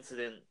some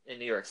incident in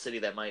New York City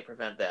that might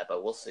prevent that,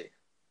 but we'll see.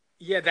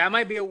 Yeah, that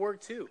might be a work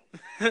too.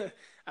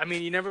 I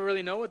mean, you never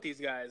really know with these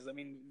guys. I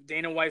mean,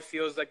 Dana White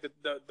feels like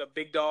the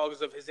big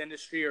dogs of his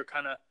industry are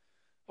kind of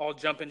all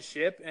jumping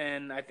ship,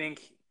 and I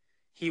think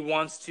he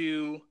wants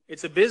to.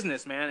 It's a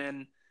business, man,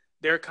 and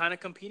they're kind of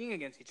competing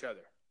against each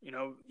other. You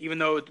know, even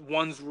though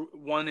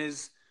one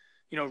is,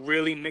 you know,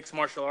 really mixed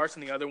martial arts,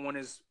 and the other one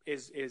is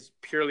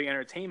purely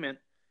entertainment.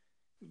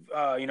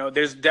 You know,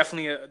 there's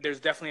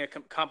definitely a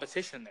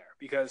competition there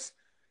because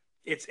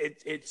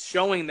it's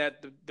showing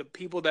that the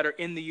people that are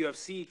in the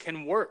UFC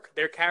can work.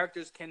 Their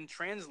characters can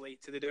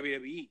translate to the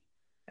WWE.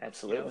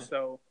 Absolutely. You know,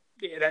 so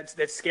yeah,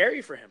 that's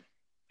scary for him.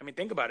 I mean,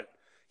 think about it.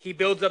 He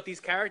builds up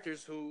these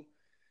characters who,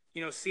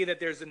 you know, see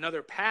that there's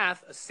another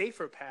path, a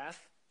safer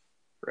path,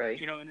 right?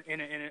 You know, in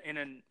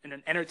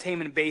an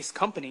entertainment based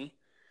company,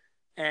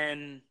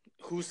 and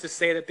who's to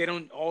say that they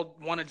don't all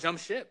want to jump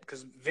ship?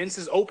 Because Vince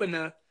is open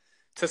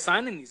to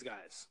signing these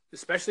guys,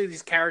 especially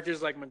these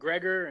characters like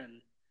McGregor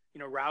and. You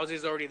know,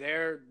 Rousey's already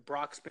there.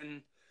 Brock's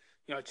been,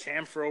 you know, a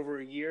champ for over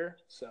a year.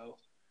 So,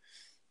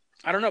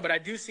 I don't know, but I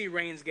do see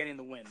Reigns getting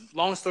the win.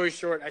 Long story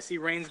short, I see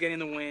Reigns getting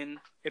the win.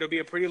 It'll be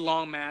a pretty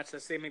long match.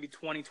 Let's say maybe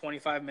 20,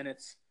 25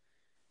 minutes.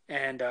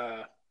 And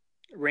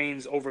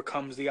Reigns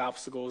overcomes the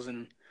obstacles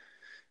and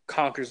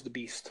conquers the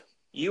beast.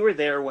 You were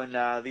there when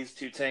these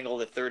two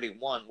tangled at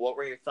 31. What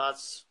were your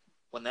thoughts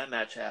when that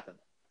match happened?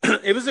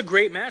 It was a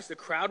great match. The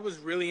crowd was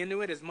really into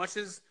it. As much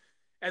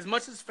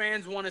as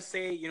fans want to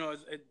say, you know,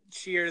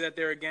 cheer that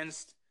they're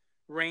against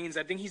Reigns,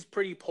 I think he's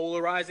pretty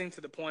polarizing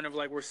to the point of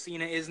like where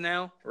Cena is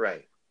now.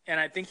 Right. And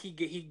I think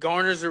he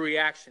garners a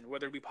reaction,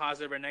 whether it be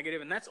positive or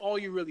negative, and that's all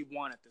you really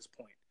want at this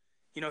point.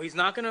 You know, he's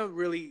not going to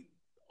really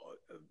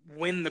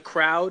win the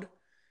crowd,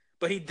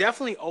 but he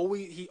definitely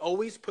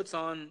always puts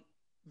on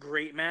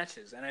great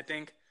matches. And I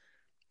think,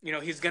 you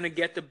know, he's going to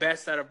get the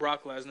best out of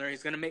Brock Lesnar.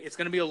 It's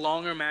going to be a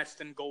longer match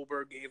than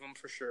Goldberg gave him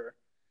for sure.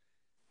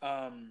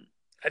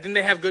 I think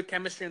they have good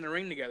chemistry in the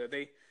ring together.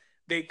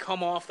 They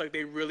come off like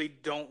they really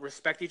don't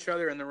respect each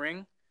other in the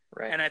ring.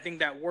 Right. And I think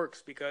that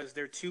works because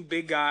they're two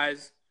big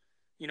guys.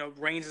 You know,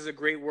 Reigns is a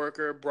great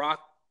worker. Brock,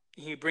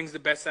 he brings the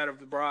best out of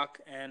the Brock,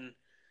 and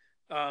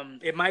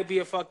it might be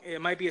a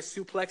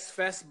suplex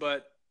fest,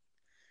 but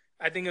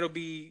I think it'll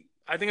be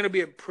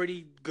a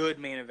pretty good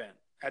main event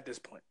at this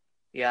point.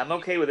 Yeah, I'm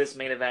okay with this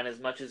main event as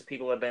much as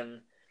people have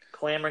been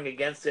clamoring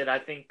against it. I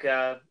think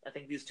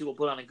these two will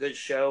put on a good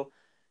show.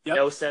 Yep.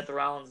 No Seth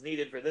Rollins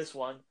needed for this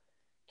one.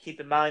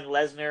 Keep in mind,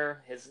 Lesnar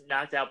has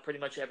knocked out pretty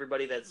much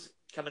everybody that's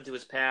coming to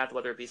his path,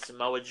 whether it be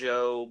Samoa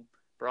Joe,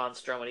 Braun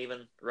Strowman,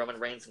 even Roman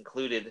Reigns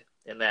included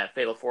in that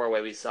Fatal 4-Way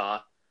we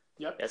saw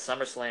at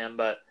SummerSlam.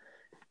 But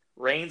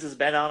Reigns has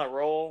been on a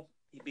roll.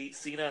 He beat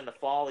Cena in the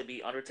fall. He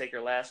beat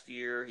Undertaker last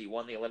year. He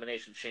won the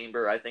Elimination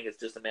Chamber. I think it's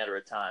just a matter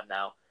of time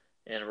now.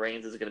 And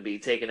Reigns is going to be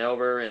taking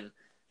over. And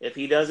if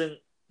he doesn't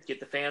get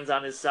the fans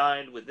on his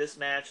side with this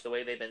match, the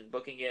way they've been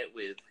booking it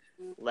with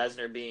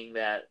Lesnar being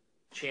that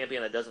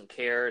champion that doesn't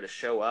care to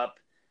show up,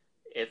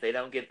 if they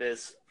don't get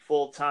this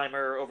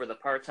full-timer over the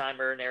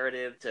part-timer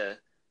narrative to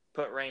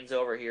put Reigns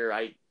over here,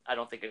 I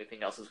don't think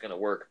anything else is going to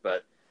work.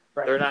 But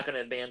they're not going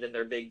to abandon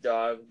their big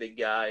dog, big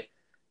guy.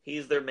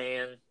 He's their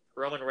man,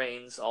 Roman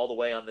Reigns, all the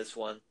way on this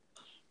one.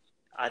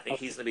 I think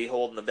he's going to be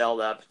holding the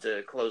belt up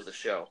to close the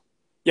show.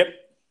 Yep.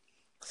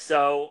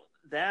 So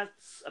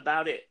that's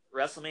about it.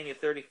 WrestleMania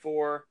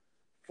 34,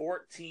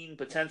 14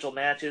 potential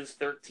matches,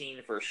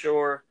 13 for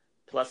sure,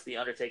 plus the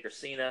Undertaker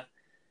Cena.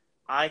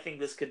 I think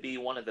this could be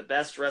one of the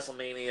best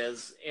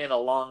WrestleManias in a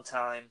long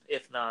time,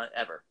 if not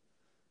ever.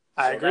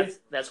 I agree.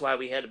 That's why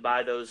we had to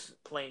buy those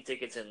plane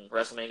tickets and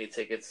WrestleMania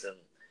tickets, and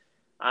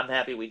I'm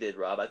happy we did,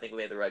 Rob. I think we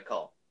made the right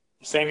call.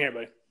 Same here,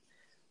 buddy.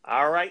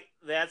 All right,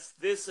 that's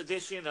this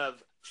edition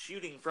of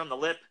Shooting from the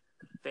Lip.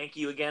 Thank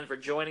you again for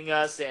joining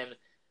us, and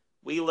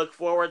we look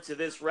forward to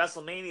this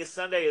WrestleMania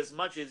Sunday as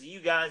much as you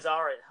guys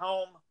are at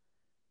home,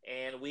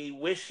 and we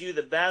wish you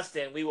the best,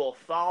 and we will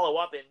follow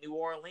up in New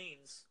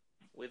Orleans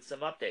with some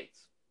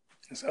updates.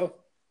 So. Well,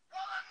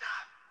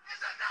 enough is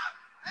enough,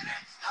 and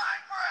it's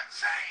time for a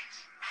change.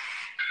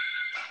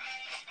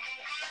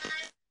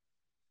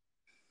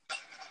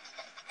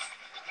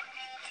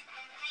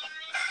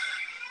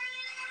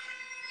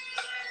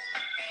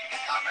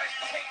 Come and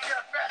take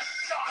your best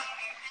shot.